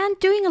 And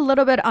doing a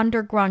little bit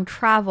underground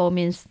travel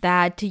means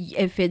that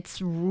if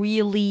it's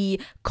really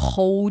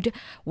cold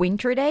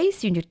winter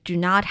days, you do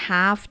not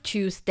have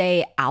to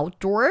stay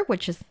outdoor,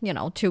 which is,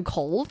 too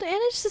cold. And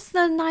it's just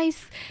a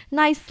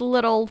nice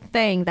little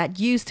thing that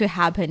used to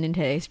happen in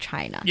today's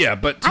China. Yeah,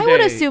 but today, I would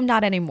assume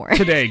not anymore.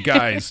 Today,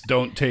 guys,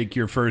 don't take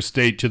your first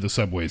date to the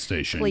subway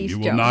station. Please you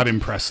will don't. not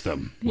impress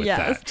them with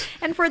that.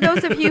 And for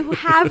those of you who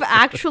have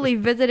actually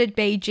visited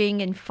Beijing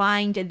and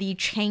find the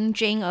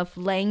changing of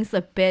lanes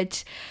a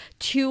bit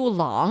too too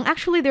long.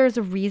 Actually, there's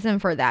a reason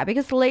for that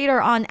because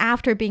later on,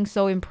 after being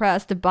so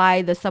impressed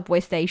by the subway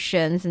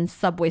stations and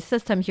subway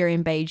system here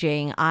in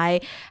Beijing,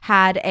 I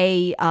had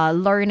a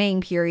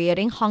learning period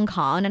in Hong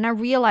Kong, and I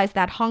realized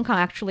that Hong Kong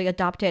actually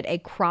adopted a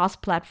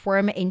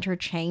cross-platform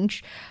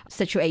interchange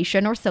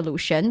situation or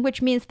solution,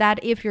 which means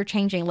that if you're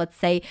changing, let's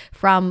say,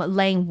 from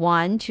lane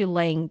 1 to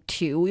lane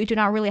 2, you do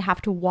not really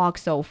have to walk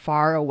so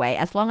far away.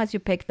 As long as you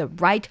pick the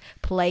right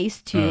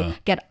place to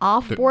get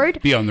off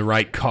board, Be on the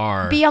right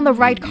car.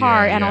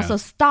 And also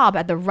stop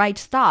at the right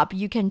stop,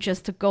 you can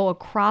just go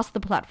across the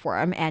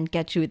platform and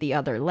get to the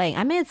other lane.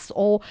 I mean, it's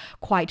all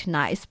quite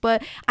nice,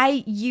 but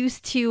I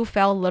used to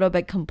feel a little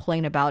bit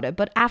complain about it.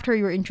 But after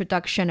your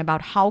introduction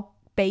about how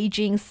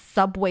Beijing's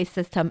subway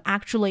system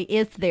actually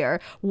is there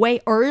way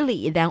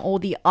early than all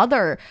the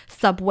other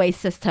subway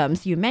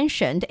systems you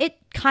mentioned, it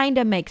kind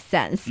of makes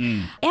sense.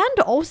 And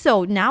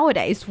also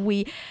nowadays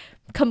we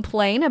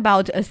complain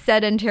about a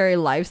sedentary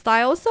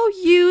lifestyle, so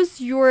use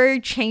your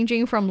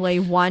changing from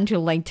lane 1 to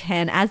lane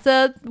 10 as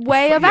a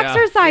way of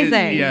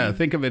exercising.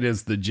 Think of it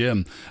as the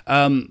gym.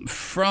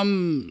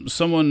 From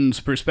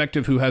someone's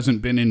perspective who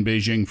hasn't been in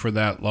Beijing for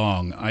that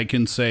long, I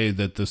can say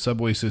that the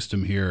subway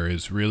system here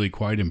is really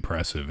quite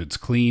impressive. It's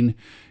clean,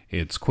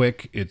 it's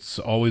quick, it's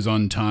always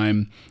on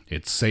time,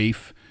 it's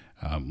safe.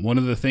 One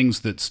of the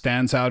things that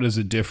stands out as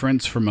a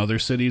difference from other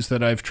cities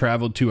that I've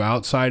traveled to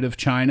outside of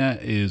China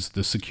is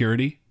the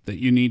security that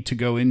you need to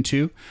go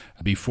into.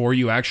 Before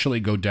you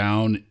actually go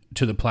down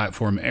to the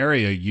platform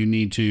area, you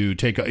need to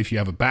if you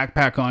have a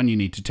backpack on, you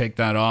need to take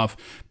that off,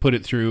 put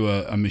it through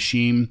a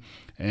machine,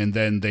 and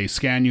then they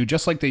scan you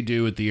just like they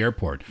do at the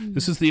airport.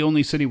 This is the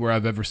only city where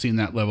I've ever seen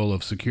that level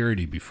of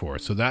security before.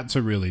 So that's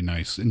a really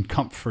nice and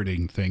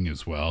comforting thing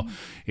as well.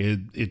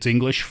 It's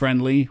English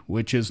friendly,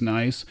 which is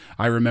nice.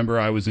 I remember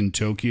I was in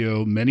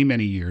Tokyo many,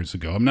 many years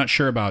ago. I'm not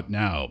sure about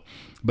now,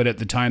 but at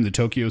the time, the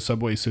Tokyo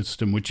subway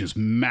system, which is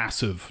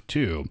massive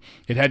too,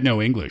 it had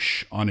no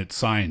English on its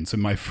signs.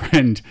 And my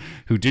friend,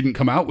 who didn't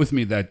come out with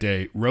me that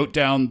day, wrote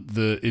down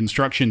the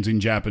instructions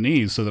in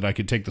Japanese so that I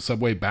could take the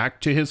subway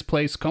back to his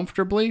place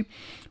comfortably.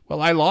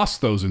 Well, I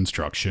lost those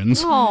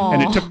instructions,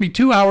 and it took me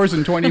 2 hours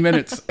and 20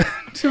 minutes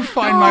to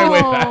find my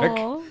way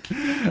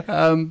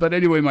back. But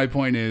anyway, my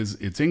point is,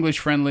 it's English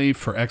friendly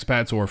for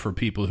expats or for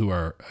people who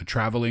are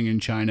traveling in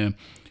China.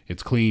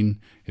 It's clean,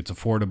 it's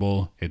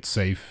affordable, it's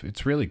safe.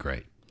 It's really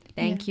great.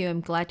 Thank you.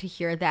 I'm glad to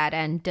hear that.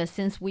 And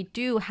since we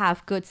do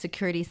have good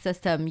security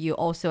system, you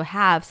also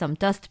have some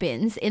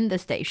dustbins in the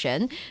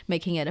station,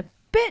 making it a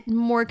bit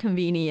more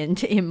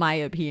convenient in my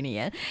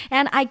opinion.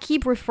 And I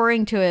keep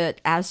referring to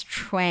it as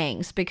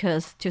trains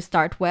because to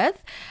start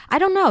with, I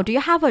don't know, do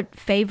you have a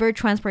favorite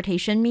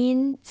transportation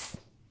means?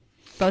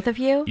 Both of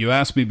you? You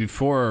asked me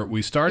before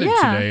we started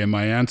today, and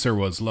my answer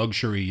was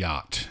luxury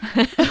yacht.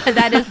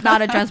 That is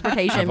not a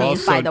transportation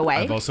means, by the way.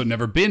 I've also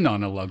never been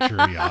on a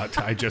luxury yacht.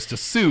 I just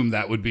assumed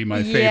that would be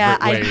my favorite way. Yeah,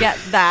 I get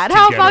that.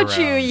 How about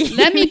you?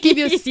 Let me give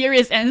you a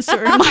serious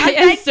answer. My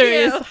answer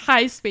is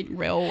high-speed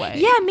railway.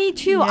 Yeah, me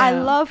too. Yeah. I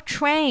love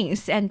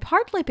trains, and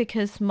partly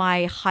because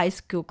my high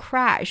school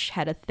crush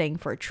had a thing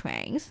for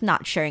trains.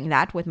 Not sharing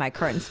that with my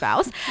current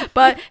spouse.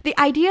 But the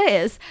idea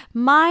is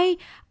my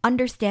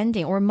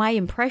understanding or my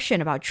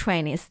impression about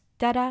train is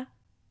da-da,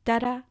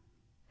 da-da,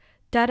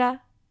 da-da,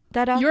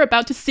 da-da. You're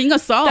about to sing a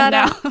song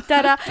da-da, now.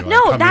 Da-da.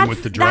 No, that's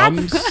with the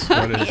drums.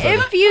 What is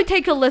if you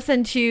take a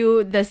listen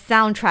to the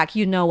soundtrack,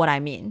 you know what I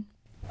mean.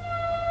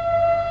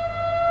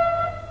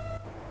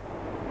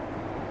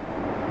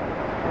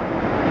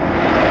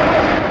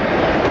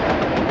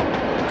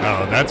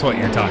 Oh, that's what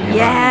you're talking about.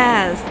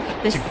 Yes.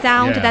 The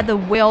sound that the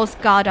wheels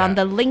got on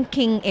the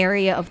linking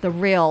area of the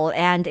rail,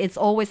 and it's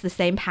always the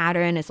same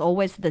pattern, it's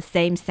always the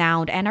same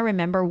sound. And I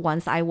remember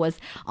once I was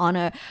on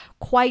a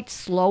quite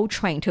slow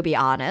train, to be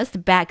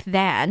honest, back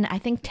then, I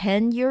think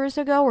 10 years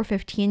ago or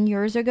 15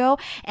 years ago,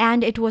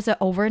 and it was an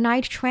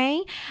overnight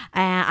train.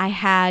 I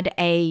had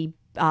a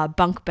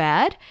bunk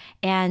bed,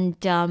 and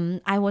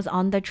I was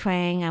on the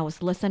train. I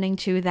was listening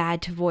to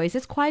that voice.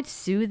 It's quite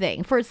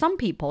soothing for some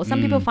people. Some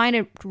people find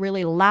it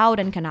really loud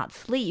and cannot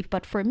sleep,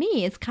 but for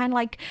me, it's kind of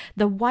like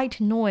the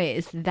white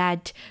noise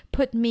that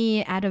put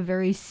me at a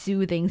very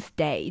soothing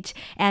state.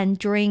 And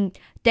during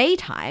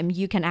daytime,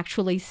 you can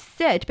actually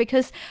sit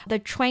because the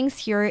trains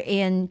here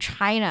in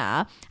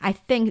China, I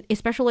think,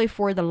 especially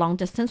for the long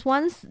distance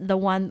ones, the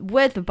one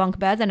with the bunk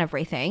beds and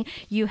everything,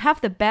 you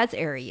have the beds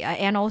area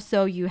and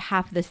also you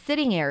have the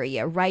sitting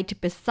area right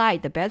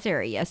beside the beds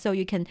area. So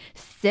you can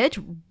sit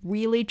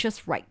really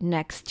just right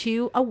next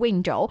to a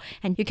window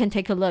and you can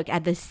take a look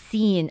at the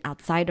scene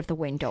outside of the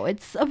window.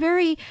 It's a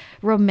very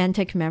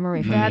romantic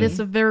memory for me. That is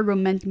a very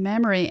romantic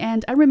memory.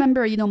 And I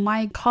remember,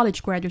 my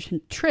college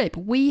graduation trip,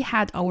 we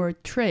had our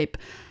trip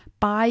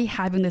by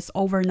having this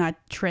overnight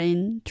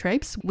train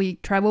trips. We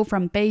travel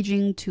from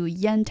Beijing to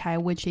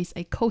Yantai, which is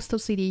a coastal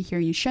city here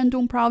in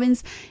Shandong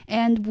province,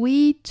 and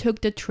we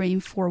took the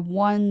train for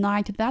one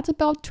night. That's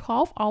about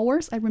 12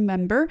 hours, I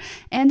remember,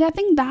 and I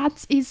think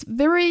that is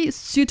very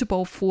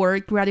suitable for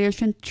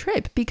graduation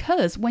trip,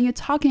 because when you're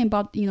talking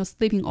about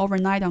sleeping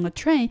overnight on a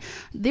train,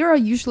 there are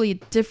usually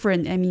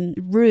different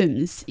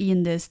rooms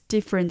in this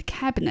different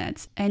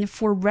cabinets, and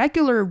for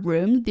regular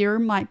room there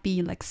might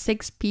be like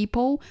 6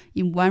 people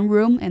in one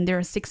room and there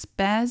are 6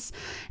 beds,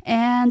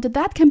 and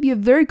that can be a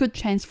very good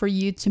chance for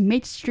you to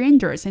meet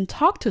strangers and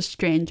talk to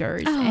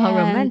strangers. Oh,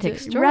 romantic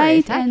stories,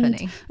 right?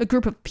 happening. And a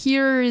group of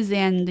peers,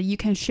 and you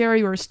can share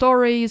your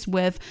stories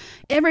with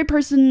every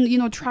person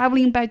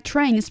traveling by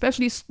train,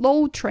 especially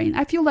slow train.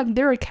 I feel like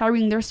they're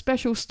carrying their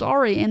special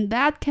story, and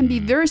that can be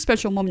a very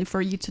special moment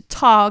for you to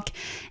talk,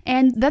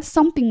 and that's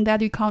something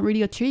that you can't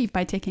really achieve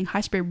by taking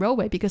high-speed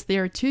railway, because they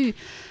are too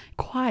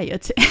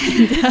quiet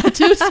and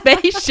too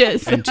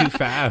spacious and too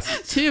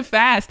fast. Too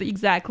fast,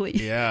 exactly.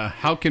 Yeah,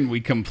 how can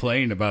we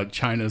complain about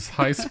China's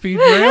high-speed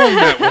rail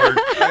network?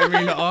 I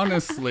mean,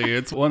 honestly,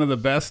 it's one of the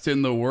best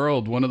in the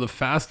world, one of the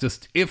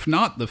fastest, if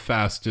not the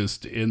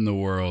fastest in the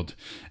world.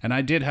 And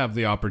I did have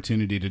the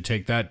opportunity to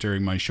take that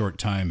during my short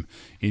time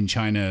in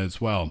China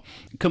as well.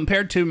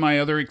 Compared to my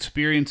other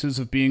experiences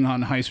of being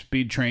on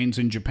high-speed trains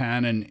in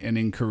Japan and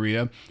in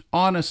Korea,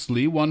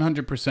 honestly,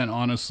 100%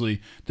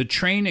 honestly, the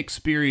train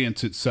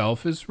experience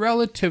itself is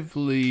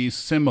relatively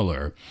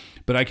similar.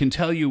 But I can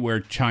tell you where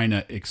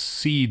China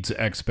exceeds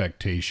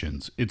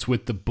expectations. It's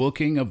with the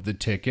booking of the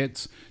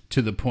tickets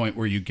to the point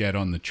where you get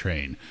on the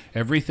train.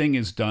 Everything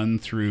is done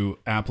through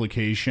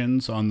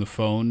applications on the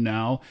phone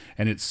now,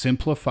 and it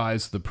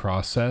simplifies the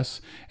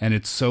process, and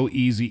it's so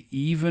easy,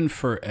 even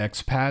for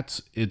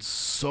expats. It's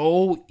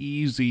so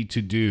easy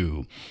to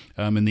do.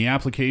 And the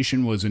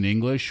application was in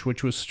English,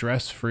 which was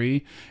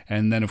stress-free.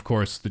 And then, of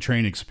course, the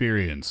train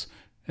experience.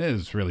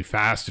 It's really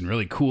fast and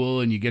really cool,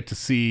 and you get to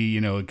see,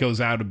 it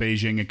goes out of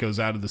Beijing, it goes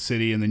out of the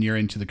city, and then you're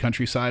into the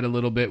countryside a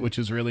little bit, which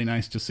is really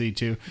nice to see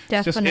too.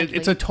 Definitely.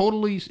 It's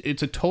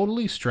a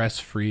totally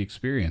stress-free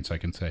experience, I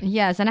can say.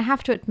 Yes, and I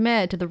have to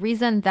admit, the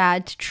reason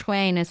that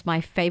train is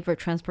my favorite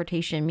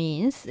transportation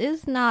means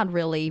is not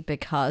really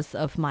because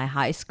of my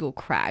high school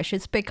crash.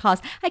 It's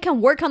because I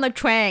can work on the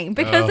train,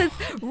 because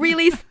it's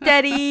really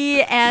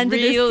steady and the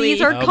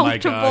seats are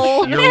comfortable.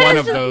 Oh my gosh, you're one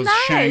of It's those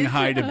nice.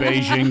 Shanghai to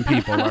Beijing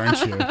people,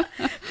 aren't you?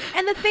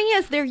 And the thing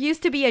is, there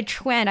used to be a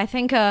trend, I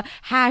think a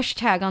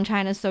hashtag on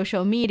China's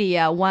social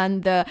media,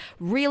 when the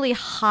really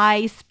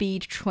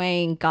high-speed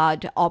train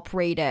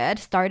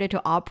started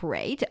to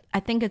operate. I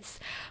think it's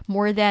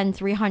more than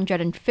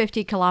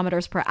 350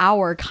 kilometers per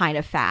hour, kind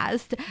of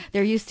fast.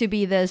 There used to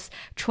be this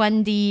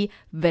trendy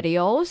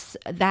videos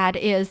that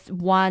is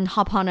one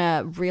hop on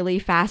a really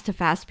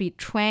fast-speed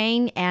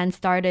train and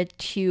started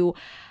to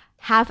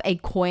have a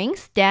coin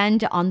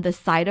stand on the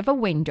side of a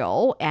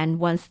window, and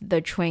once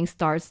the train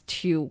starts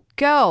to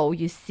go,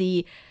 you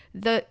see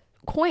the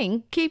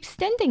coin keeps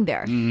standing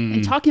there.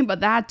 And talking about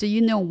that, do you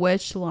know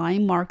which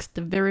line marks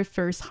the very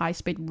first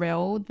high-speed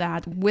rail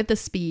that with the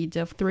speed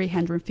of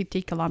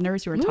 350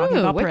 kilometers you were talking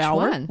about per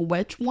hour? One?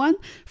 Which one?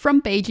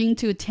 From Beijing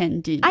to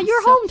Tianjin. At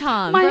your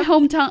hometown. My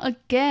hometown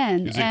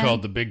again. Is it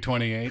called the Big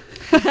 28?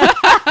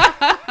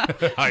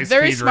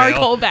 Very smart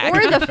callback.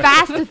 Or the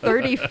Fast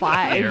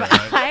 35. You're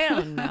right. I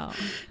don't know.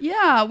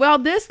 Yeah, well,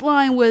 this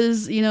line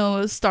was,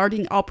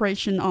 starting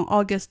operation on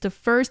August the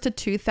 1st,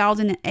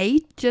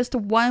 2008, just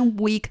 1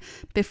 week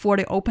before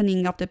the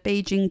opening of the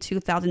Beijing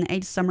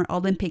 2008 Summer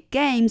Olympic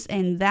Games,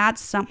 and that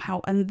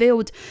somehow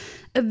unveiled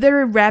a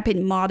very rapid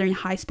modern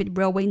high-speed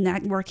railway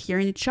network here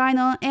in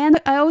China. And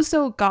I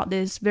also got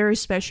this very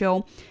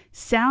special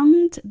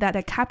sound that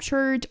I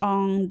captured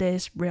on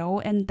this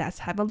rail, and let's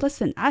have a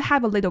listen. I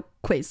have a little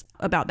quiz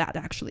about that,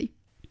 actually.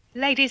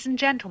 Ladies and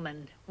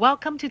gentlemen,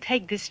 welcome to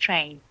take this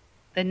train.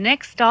 The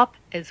next stop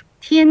is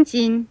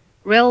Tianjin.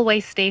 Railway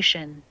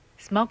Station.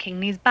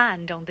 Smoking is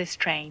banned on this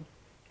train.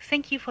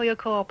 Thank you for your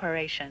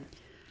cooperation.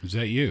 Is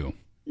that you?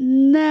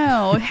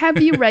 No.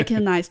 Have you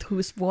recognized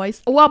whose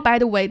voice? Well, by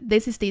the way,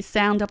 this is the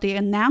sound of the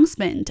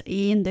announcement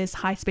in this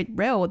high-speed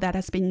rail that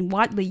has been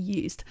widely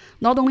used,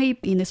 not only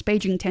in this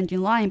Beijing-Tianjin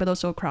line, but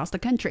also across the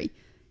country.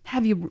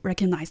 Have you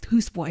recognized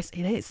whose voice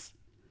it is?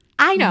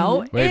 I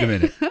know. Wait a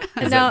minute.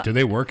 No. Do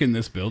they work in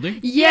this building?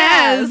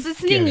 Yes,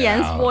 it's Get Ning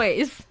Yan's out.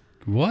 voice.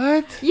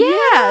 What?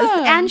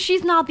 Yes, and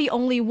she's not the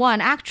only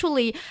one.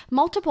 Actually,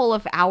 multiple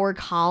of our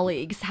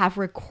colleagues have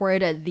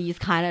recorded these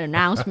kind of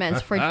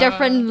announcements for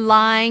different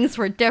lines,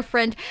 for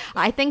different...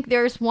 I think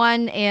there's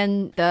one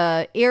in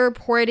the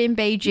airport in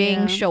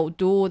Beijing,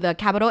 Shoudu, the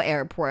capital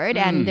airport,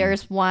 and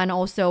there's one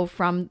also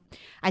from...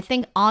 I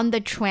think on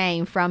the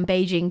train from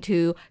Beijing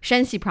to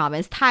Shanxi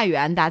province,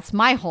 Taiyuan, that's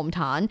my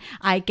hometown,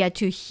 I get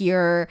to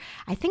hear,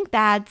 I think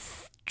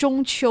that's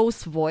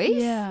Zhongqiu's voice.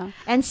 Yeah.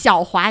 And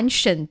Xiaohuan,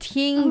 Shen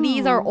Ting.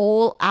 These are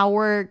all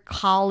our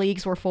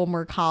colleagues or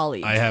former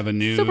colleagues. I have a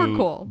new Super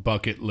cool.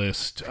 bucket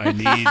list. I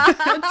need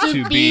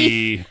to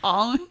be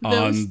on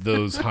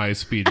those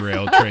high-speed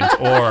rail trains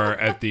or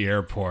at the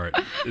airport.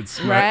 It's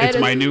Right?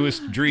 my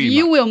newest dream.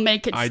 You will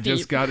make it, I Steve.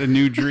 just got a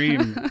new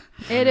dream.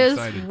 It I'm is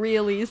excited.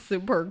 really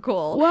super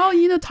cool. Well,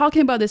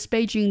 talking about this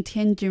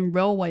Beijing-Tianjin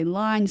railway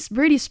line is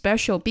really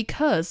special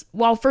because,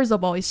 well, first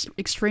of all, it's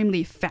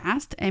extremely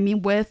fast. I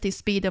mean, with the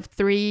speed of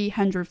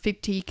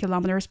 350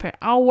 kilometers per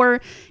hour,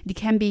 it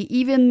can be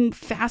even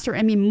faster.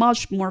 I mean,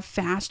 much more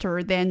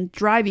faster than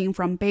driving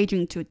from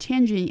Beijing to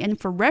Tianjin. And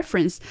for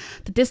reference,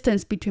 the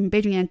distance between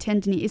Beijing and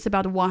Tianjin is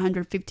about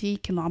 150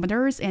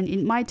 kilometers, and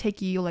it might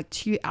take you like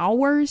 2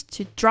 hours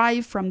to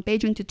drive from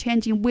Beijing to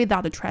Tianjin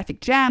without a traffic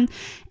jam.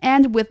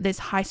 And with this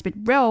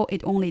high-speed rail,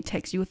 it only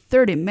takes you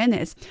 30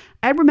 minutes.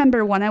 I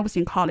remember when I was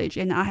in college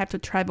and I have to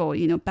travel,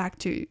 back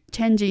to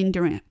Tianjin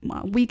during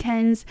my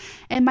weekends,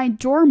 and my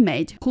dorm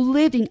mate who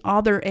lived in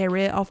other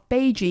area of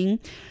Beijing,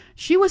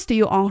 she was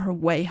still on her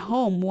way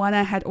home when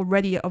I had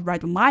already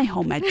arrived at my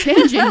home at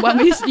Tianjin when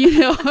we,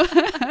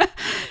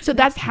 So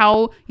that's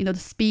how, the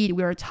speed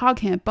we are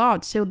talking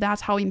about. So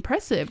that's how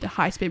impressive the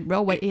high-speed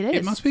railway it is.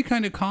 It must be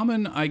kind of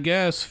common, I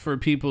guess, for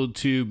people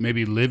to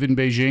maybe live in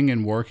Beijing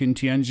and work in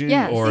Tianjin,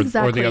 Yes, or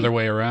exactly. the other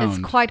way around. It's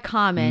quite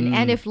common.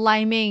 And if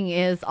Lai Ming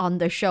is on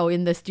the show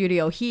in the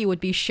studio, he would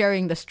be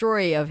sharing the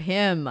story of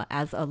him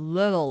as a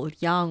little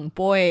young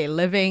boy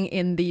living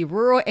in the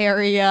rural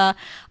area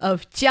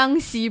of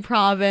Jiangxi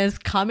province,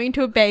 coming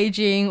to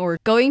Beijing or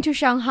going to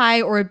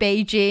Shanghai or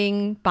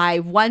Beijing by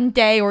one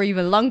day or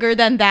even longer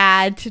than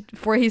that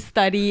for his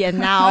study, and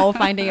now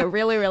finding it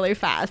really, really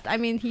fast. I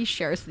mean, he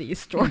shares these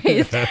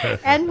stories.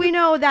 And we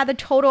know that the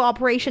total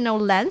operational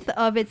length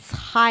of its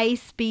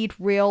high-speed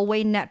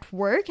railway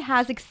network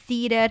has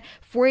exceeded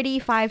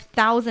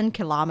 45,000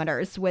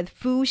 kilometers, with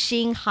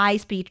Fuxing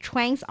high-speed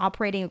trains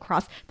operating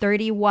across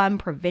 31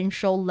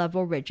 provincial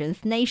level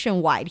regions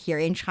nationwide here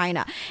in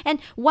China. And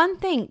one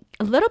thing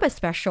a little bit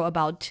special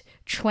about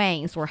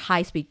trains or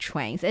high-speed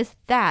trains is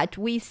that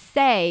we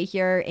say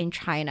here in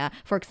China,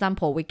 for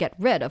example, we get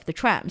rid of the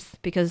trams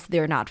because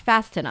they're not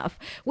fast enough.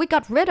 We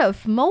got rid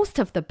of most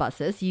of the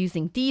buses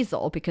using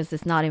diesel because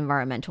it's not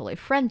environmentally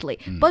friendly.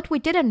 But we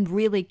didn't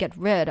really get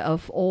rid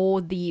of all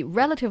the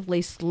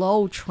relatively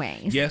slow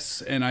trains.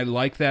 Yes, and I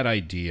like that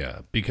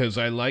idea because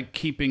I like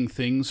keeping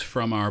things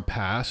from our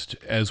past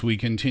as we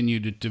continue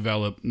to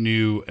develop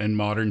new and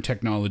modern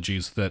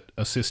technologies that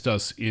assist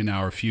us in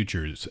our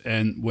futures.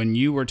 And when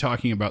you were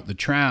talking about the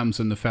trams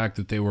and the fact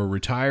that they were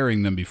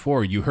retiring them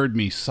before, you heard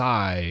me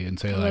sigh and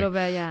say, A little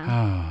bit,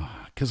 yeah.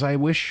 because I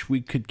wish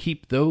we could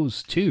keep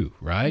those too,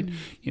 right?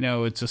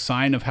 It's a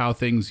sign of how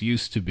things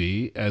used to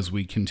be as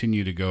we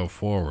continue to go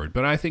forward.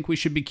 But I think we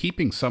should be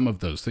keeping some of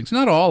those things.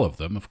 Not all of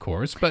them, of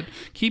course, but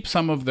keep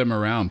some of them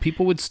around.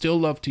 People would still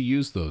love to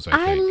use those,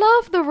 I think.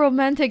 love the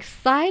romantic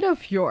side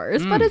of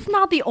yours, but it's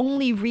not the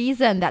only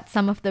reason that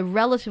some of the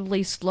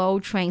relatively slow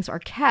trains are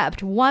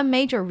kept. One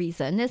major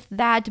reason is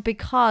that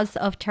because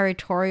of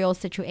territorial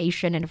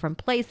situation in different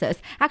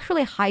places,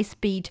 actually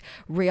high-speed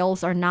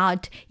rails are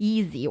not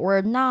easy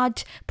or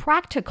not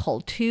practical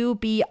to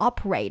be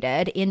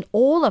operated in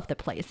all of the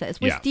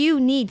places. We still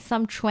need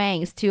some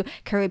trains to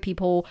carry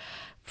people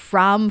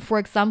from, for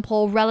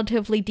example,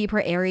 relatively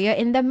deeper area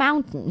in the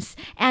mountains.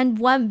 And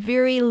one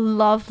very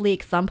lovely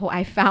example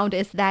I found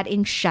is that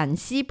in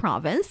Shanxi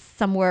province,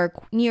 somewhere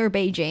near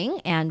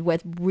Beijing, and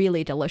with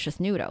really delicious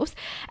noodles.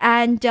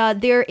 And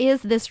there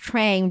is this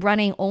train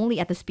running only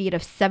at the speed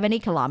of 70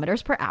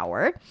 kilometers per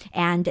hour.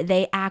 And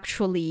they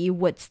actually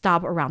would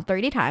stop around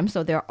 30 times.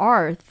 So there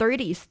are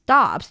 30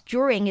 stops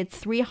during its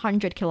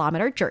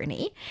 300-kilometer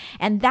journey.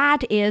 And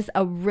that is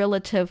a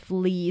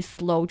relatively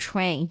slow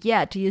train.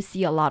 Yet you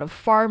see a lot of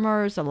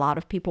farmers, a lot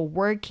of people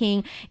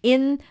working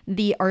in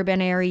the urban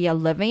area,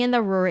 living in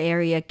the rural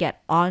area,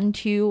 get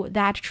onto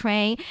that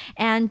train.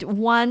 And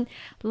one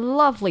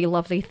lovely,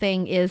 lovely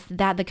thing is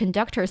that the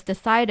conductors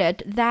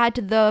decided that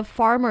the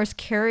farmers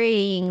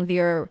carrying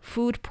their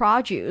food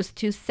produce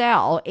to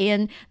sell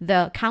in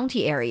the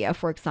county area,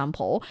 for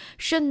example,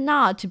 should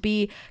not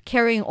be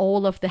carrying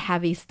all of the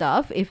heavy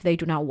stuff if they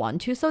do not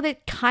want to. So they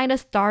kind of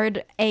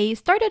started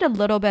a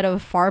little bit of a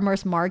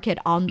farmer's market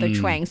on the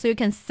train. So you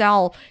can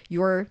sell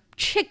your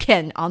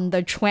chicken on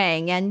the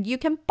train and you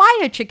can buy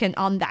a chicken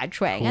on that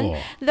train. Cool.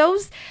 And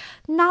those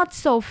not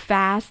so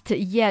fast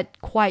yet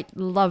quite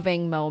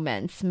loving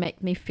moments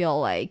make me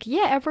feel like,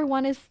 yeah,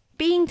 everyone is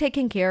being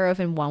taken care of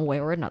in one way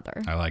or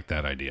another. I like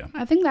that idea.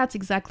 I think that's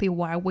exactly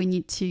why we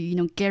need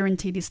to,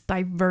 guarantee this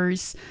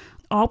diverse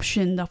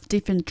option of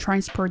different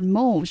transport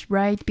modes,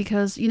 right?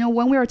 Because,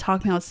 when we are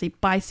talking about, say,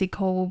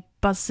 bicycle,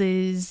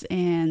 buses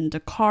and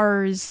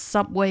cars,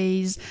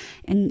 subways,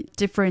 and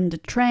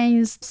different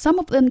trains. Some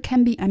of them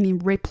can be,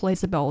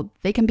 replaceable.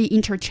 They can be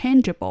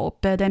interchangeable,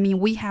 but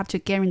we have to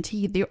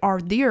guarantee they are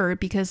there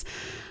because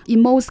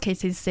in most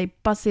cases, say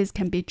buses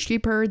can be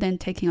cheaper than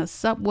taking a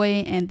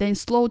subway, and then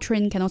slow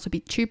train can also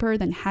be cheaper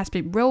than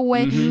high-speed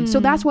railway. So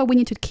that's why we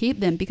need to keep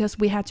them, because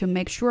we have to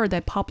make sure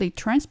that public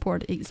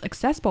transport is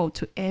accessible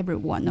to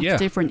everyone of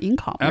different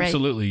income.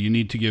 Absolutely. Right? You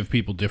need to give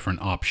people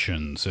different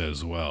options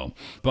as well.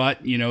 But,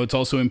 it's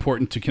also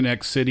important to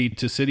connect city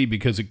to city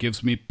because it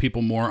gives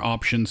people more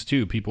options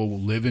too. People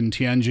live in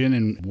Tianjin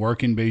and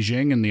work in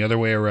Beijing and the other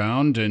way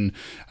around. And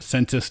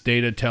census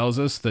data tells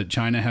us that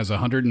China has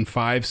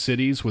 105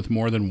 cities with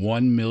more than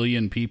 1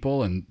 million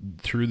people. And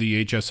through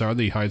the HSR,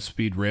 the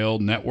high-speed rail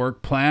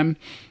network plan,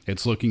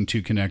 it's looking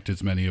to connect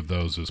as many of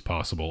those as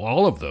possible.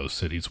 All of those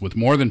cities with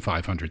more than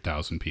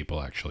 500,000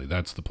 people, actually.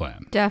 That's the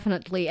plan.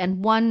 Definitely.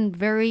 And one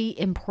very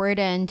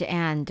important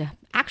and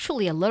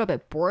actually a little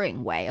bit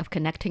boring way of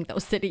connecting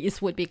those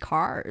cities would be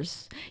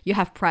cars. You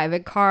have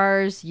private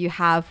cars,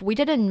 we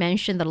didn't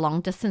mention the long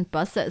distance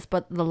buses,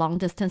 but the long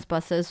distance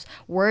buses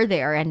were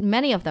there, and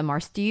many of them are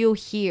still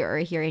here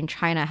in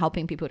China,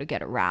 helping people to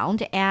get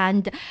around.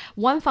 And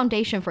one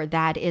foundation for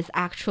that is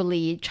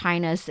actually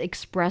China's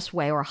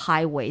expressway or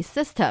highway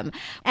system.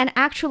 And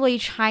actually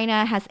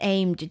China has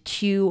aimed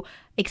to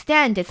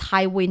extend its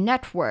highway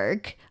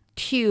network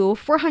to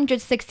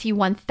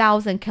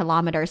 461,000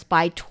 kilometers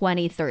by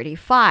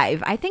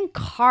 2035. I think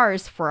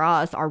cars for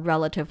us are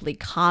relatively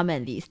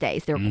common these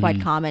days. They're quite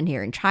common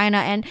here in China.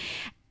 And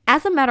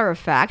as a matter of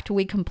fact,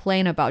 we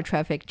complain about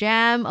traffic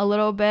jam a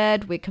little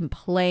bit. We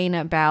complain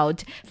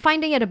about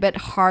finding it a bit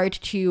hard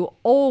to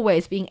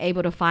always being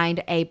able to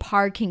find a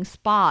parking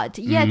spot.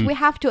 Yet we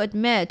have to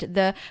admit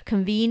the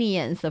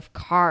convenience of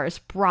cars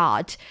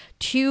brought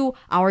to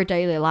our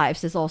daily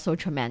lives is also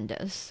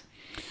tremendous.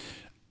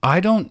 I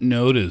don't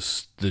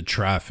notice the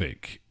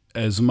traffic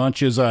as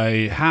much as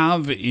I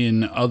have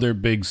in other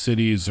big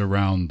cities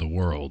around the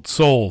world.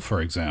 Seoul,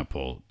 for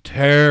example,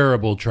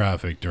 terrible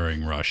traffic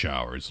during rush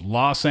hours.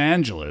 Los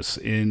Angeles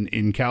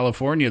in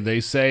California,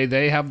 they say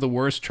they have the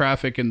worst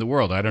traffic in the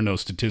world. I don't know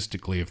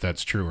statistically if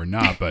that's true or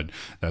not, but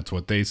that's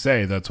what they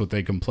say. That's what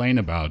they complain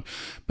about.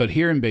 But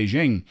here in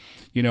Beijing,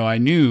 I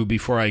knew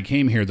before I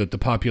came here that the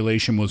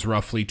population was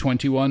roughly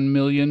 21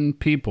 million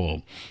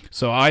people.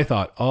 So I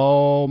thought,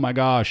 oh my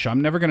gosh,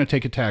 I'm never going to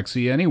take a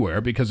taxi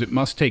anywhere because it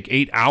must take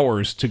 8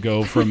 hours to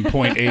go from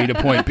point A to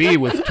point B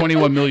with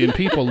 21 million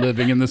people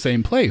living in the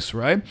same place,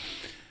 right?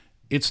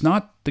 It's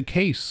not the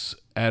case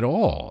at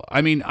all.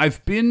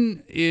 I've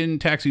been in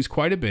taxis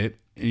quite a bit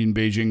in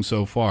Beijing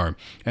so far,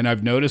 and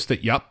I've noticed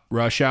that,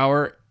 rush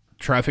hour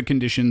traffic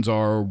conditions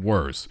are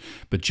worse.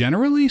 But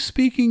generally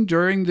speaking,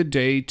 during the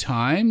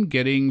daytime,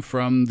 getting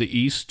from the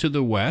east to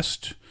the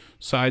west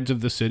sides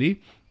of the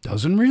city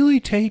doesn't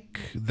really take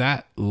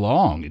that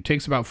long. It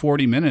takes about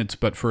 40 minutes,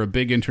 but for a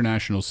big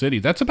international city,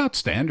 that's about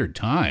standard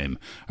time.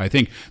 I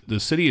think the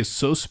city is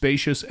so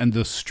spacious and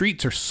the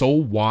streets are so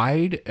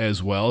wide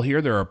as well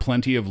here. There are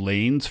plenty of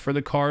lanes for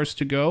the cars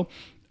to go.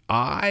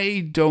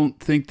 I don't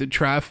think the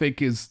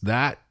traffic is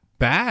that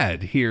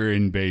bad here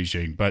in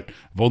Beijing, but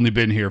I've only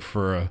been here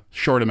for a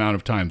short amount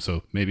of time,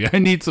 so maybe I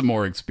need some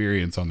more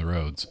experience on the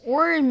roads.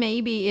 Or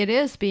maybe it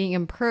is being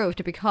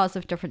improved because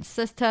of different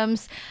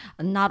systems.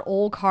 Not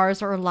all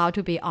cars are allowed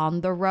to be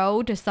on the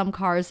road. Some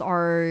cars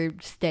are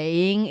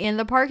staying in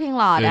the parking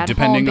lot at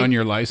depending home. on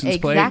your license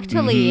plate.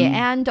 Exactly.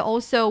 And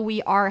also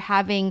we are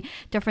having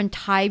different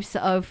types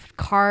of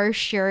car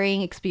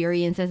sharing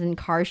experiences and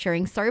car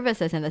sharing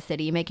services in the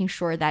city, making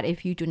sure that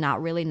if you do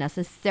not really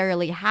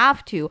necessarily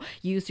have to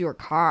use your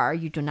car,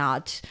 you do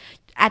not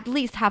at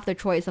least have the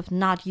choice of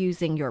not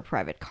using your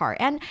private car.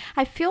 And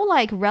I feel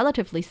like,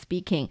 relatively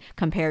speaking,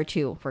 compared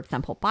to, for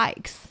example,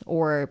 bikes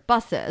or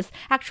buses,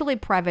 actually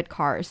private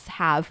cars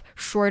have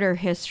shorter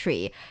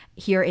history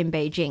here in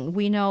Beijing.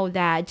 We know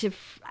that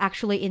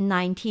actually in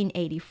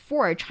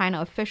 1984,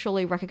 China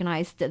officially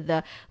recognized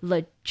the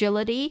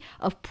legality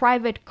of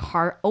private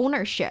car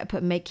ownership,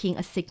 making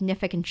a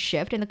significant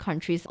shift in the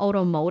country's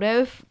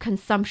automotive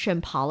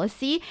consumption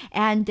policy.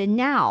 And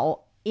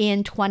now,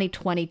 in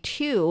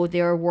 2022,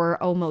 there were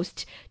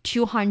almost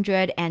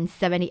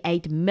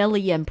 278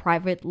 million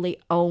privately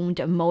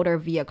owned motor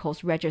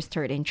vehicles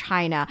registered in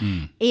China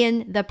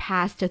in the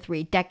past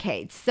 3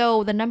 decades.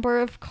 So the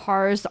number of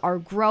cars are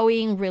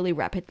growing really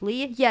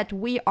rapidly, yet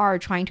we are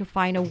trying to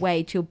find a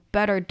way to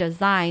better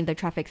design the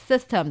traffic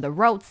system, the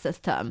road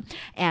system,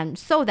 and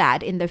so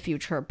that in the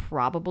future,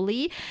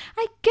 probably,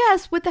 I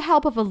guess with the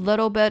help of a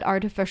little bit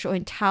artificial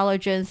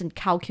intelligence and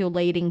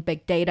calculating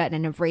big data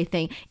and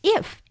everything,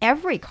 if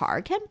every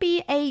car can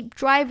be a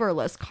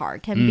driverless car,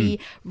 can be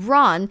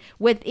run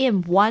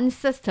within one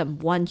system,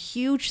 one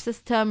huge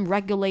system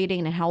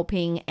regulating and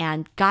helping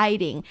and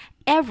guiding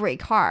every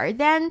car,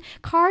 then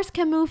cars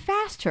can move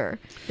faster.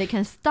 They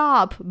can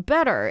stop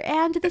better,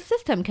 and the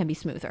system can be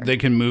smoother. They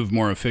can move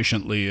more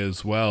efficiently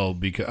as well,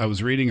 because I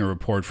was reading a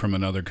report from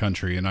another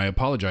country, and I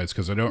apologize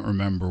because I don't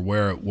remember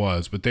where it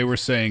was, but they were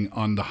saying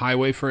on the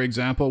highway, for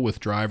example, with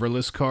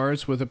driverless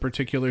cars with a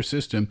particular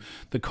system,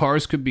 the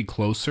cars could be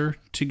closer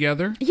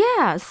together.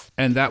 Yes.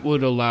 And that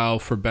would allow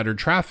for better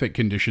traffic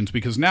conditions,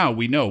 because now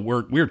we know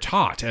we're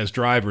taught as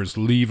drivers,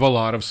 leave a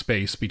lot of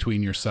space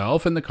between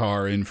yourself and the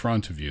car in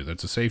front of you.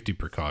 That's a safety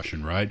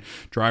precaution, right?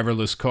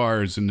 Driverless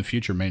cars in the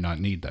future may not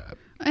need that.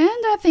 And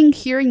I think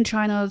here in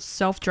China,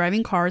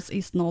 self-driving cars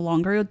is no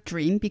longer a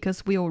dream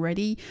because we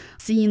already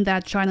seen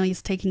that China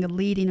is taking a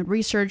lead in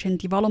research and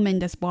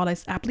development as well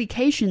as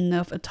application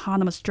of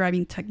autonomous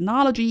driving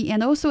technology,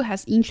 and also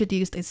has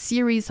introduced a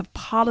series of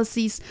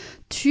policies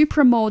to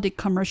promote the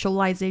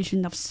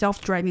commercialization of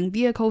self-driving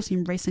vehicles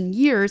in recent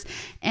years.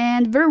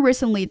 And very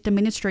recently, the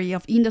Ministry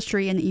of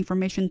Industry and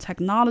Information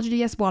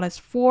Technology, as well as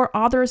 4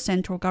 other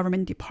central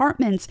government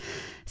departments,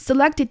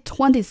 selected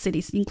 20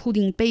 cities,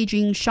 including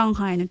Beijing,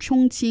 Shanghai, and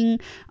Chongqing,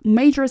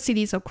 major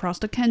cities across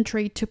the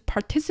country, to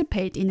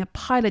participate in a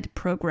pilot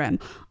program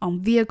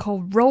on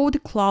vehicle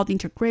road cloud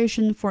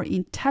integration for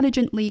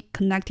intelligently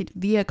connected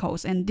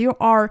vehicles. And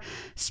there are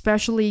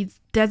specially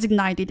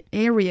designated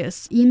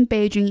areas in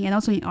Beijing and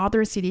also in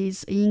other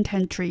cities in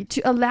country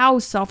to allow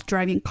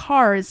self-driving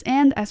cars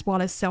and as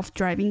well as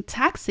self-driving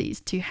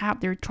taxis to have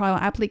their trial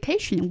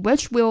application,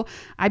 which will,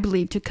 I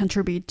believe, to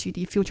contribute to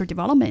the future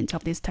development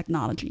of this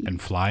technology.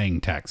 And flying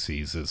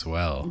taxis as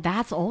well.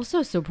 That's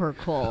also super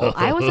cool.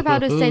 I was about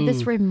to say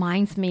this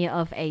reminds me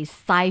of a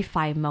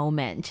sci-fi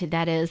moment.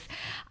 That is,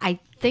 I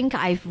think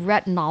I've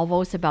read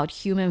novels about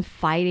human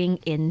fighting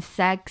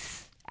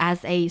insects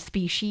as a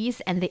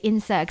species, and the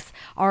insects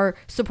are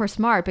super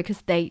smart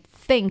because they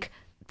think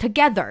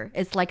together.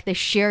 It's like they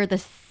share the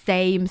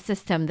same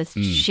system, they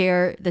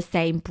share the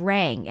same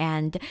brain,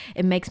 and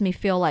it makes me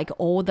feel like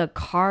all the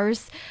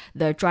cars,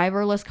 the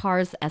driverless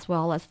cars as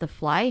well as the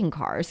flying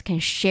cars, can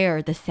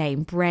share the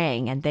same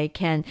brain, and they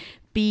can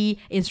be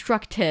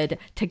instructed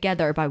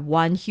together by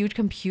one huge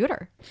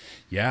computer.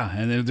 Yeah,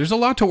 and there's a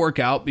lot to work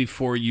out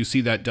before you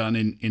see that done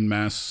in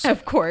mass.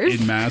 Of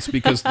course. In mass,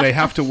 because they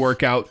have to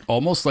work out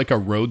almost like a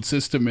road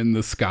system in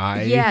the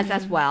sky. Yes,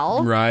 as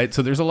well. Right,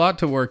 so there's a lot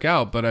to work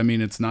out, but I mean,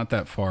 it's not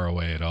that far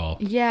away at all.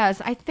 Yes,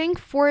 I think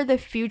for the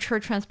future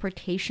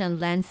transportation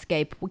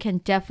landscape, we can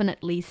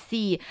definitely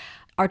see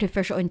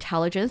artificial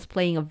intelligence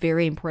playing a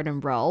very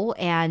important role,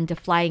 and a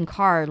flying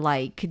car,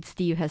 like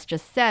Steve has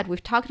just said.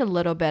 We've talked a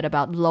little bit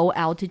about low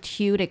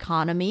altitude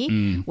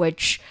economy,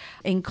 which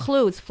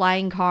includes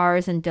flying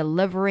cars and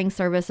delivering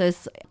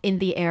services in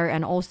the air.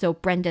 And also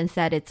Brendan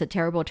said it's a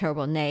terrible,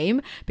 terrible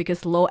name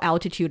because low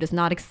altitude is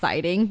not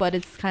exciting, but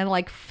it's kind of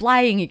like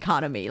flying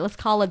economy. Let's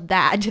call it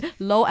that.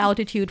 Low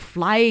altitude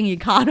flying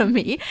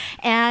economy.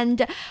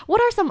 And what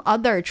are some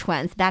other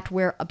trends that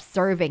we're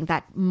observing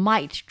that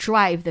might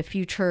drive the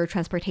future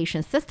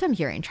transportation system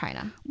here in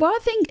China? Well, I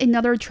think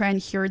another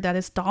trend here that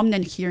is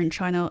dominant here in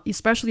China,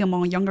 especially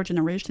among younger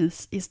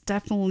generations, is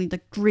definitely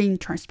the green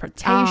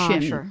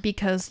transportation. Sure.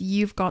 Because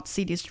you've got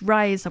see this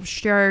rise of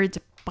shared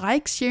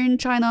bikes here in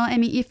China. I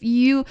mean, if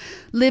you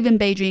live in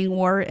Beijing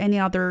or any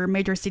other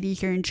major city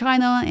here in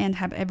China and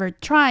have ever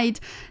tried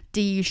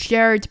the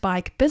shared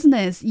bike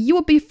business, you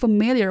will be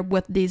familiar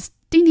with this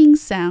ding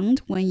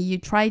sound when you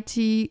try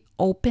to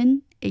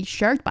open a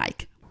shared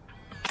bike.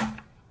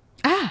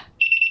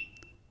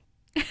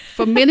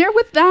 Familiar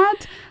with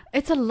that?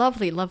 It's a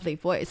lovely, lovely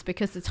voice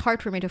because it's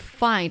hard for me to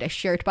find a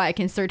shared bike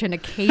in certain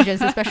occasions,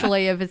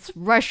 especially if it's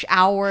rush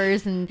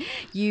hours and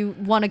you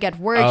want to get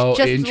work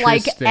just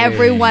like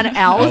everyone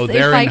else. Oh,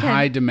 they're in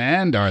high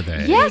demand, are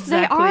they? Yes,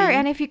 Exactly. they are.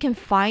 And if you can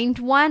find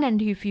one and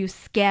if you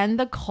scan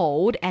the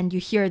code and you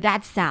hear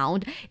that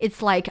sound,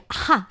 it's like,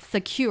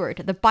 secured.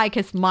 The bike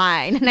is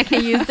mine and I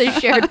can use the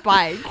shared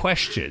bike.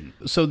 Question.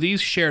 So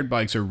these shared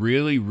bikes are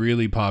really,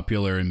 really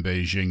popular in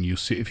Beijing. You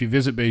see, if you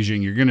visit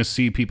Beijing, you're going to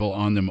see people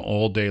on them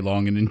all day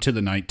long and into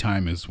the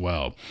nighttime as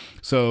well.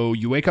 So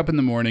you wake up in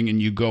the morning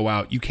and you go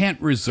out. You can't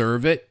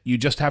reserve it. You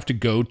just have to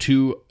go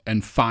to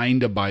and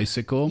find a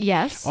bicycle.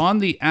 Yes. On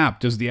the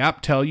app, does the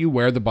app tell you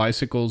where the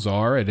bicycles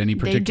are at any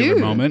particular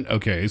moment?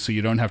 Okay, so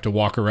you don't have to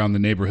walk around the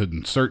neighborhood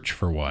and search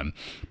for one.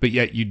 But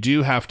yet you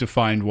do have to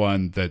find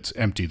one that's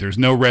empty. There's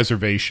no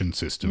reservation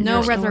system.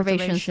 No for it.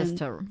 reservation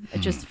system.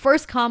 It's just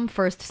first come,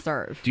 first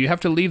serve. Do you have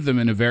to leave them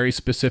in a very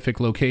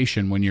specific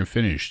location when you're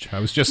finished? I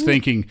was just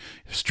thinking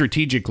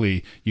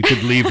strategically, you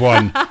could leave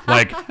one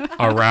like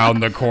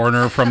around the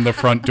corner from the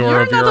front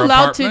door of your You're not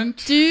allowed apartment.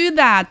 to do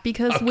that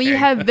because we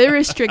have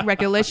very strict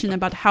regulations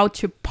about how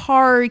to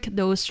park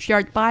those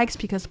shared bikes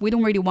because we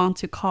don't really want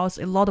to cause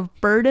a lot of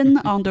burden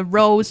on the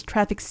roads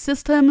traffic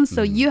system.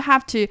 So you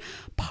have to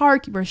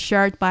park your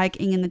shared bike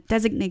in a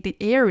designated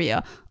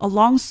area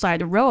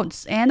alongside the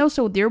roads. And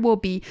also there will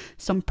be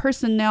some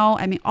personnel,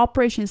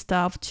 operation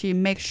staff to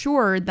make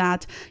sure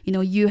that,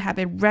 you have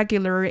a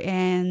regular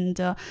and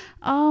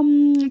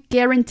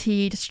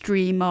guaranteed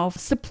stream of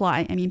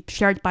supply,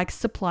 shared bike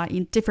supply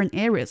in different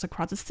areas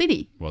across the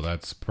city. Well,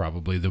 that's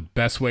probably the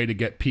best way to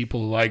get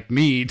people like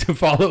me to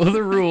follow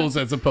the rules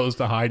as opposed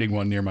to hiding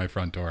one near my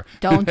front door.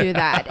 Don't do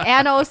that.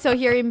 And also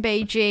here in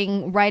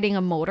Beijing, riding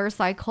a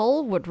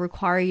motorcycle would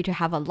require you to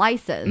have a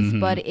license.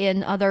 But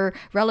in other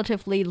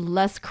relatively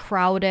less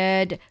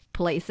crowded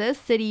places,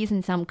 cities,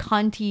 and some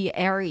county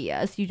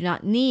areas, you do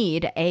not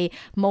need a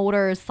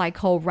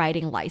motorcycle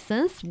riding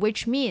license,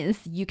 which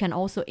means you can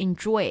also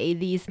enjoy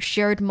these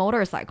shared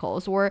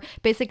motorcycles or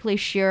basically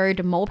shared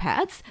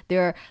mopeds.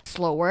 They're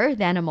slower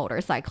than a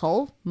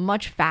motorcycle,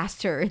 much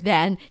faster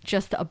than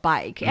just a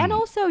bike. And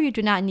also you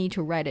do not need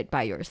to ride it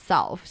by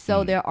yourself.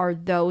 So there are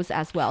those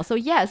as well. So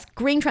yes,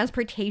 green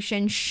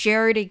transportation,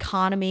 shared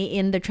economy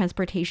in the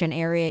transportation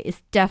area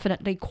is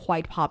definitely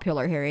quite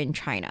popular here in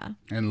China.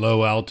 And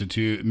low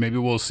altitude, maybe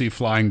we'll see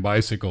flying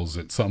bicycles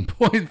at some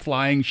point,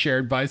 flying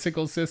shared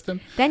bicycle system.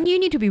 Then you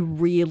need to be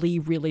really,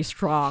 really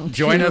strong.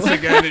 Join us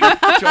again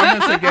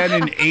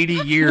in 80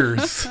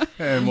 years,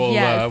 and we'll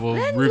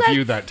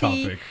review that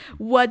topic.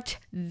 What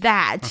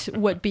that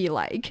would be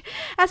like.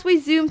 As we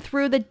zoom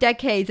through the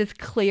decades, it's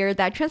clear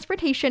that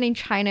transportation in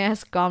China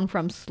has gone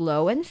from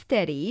slow and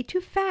steady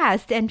to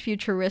fast and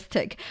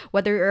futuristic.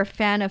 Whether you're a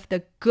fan of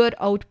the good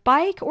old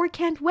bike or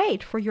can't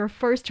wait for your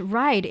first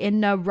ride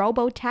in a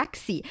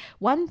robo-taxi,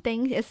 one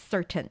thing is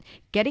certain.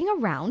 Getting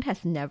around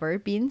has never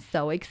been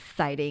so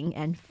exciting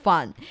and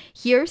fun.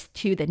 Here's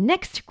to the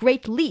next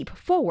great leap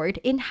forward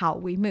in how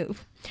we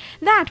move.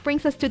 That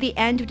brings us to the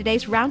end of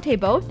today's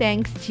roundtable.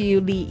 Thanks to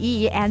Li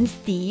Yi and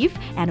Steve,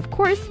 and of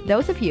course,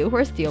 those of you who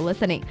are still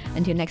listening.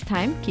 Until next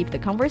time, keep the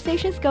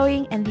conversations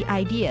going and the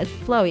ideas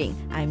flowing.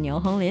 I'm Niu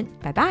Honglin.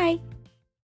 Bye bye.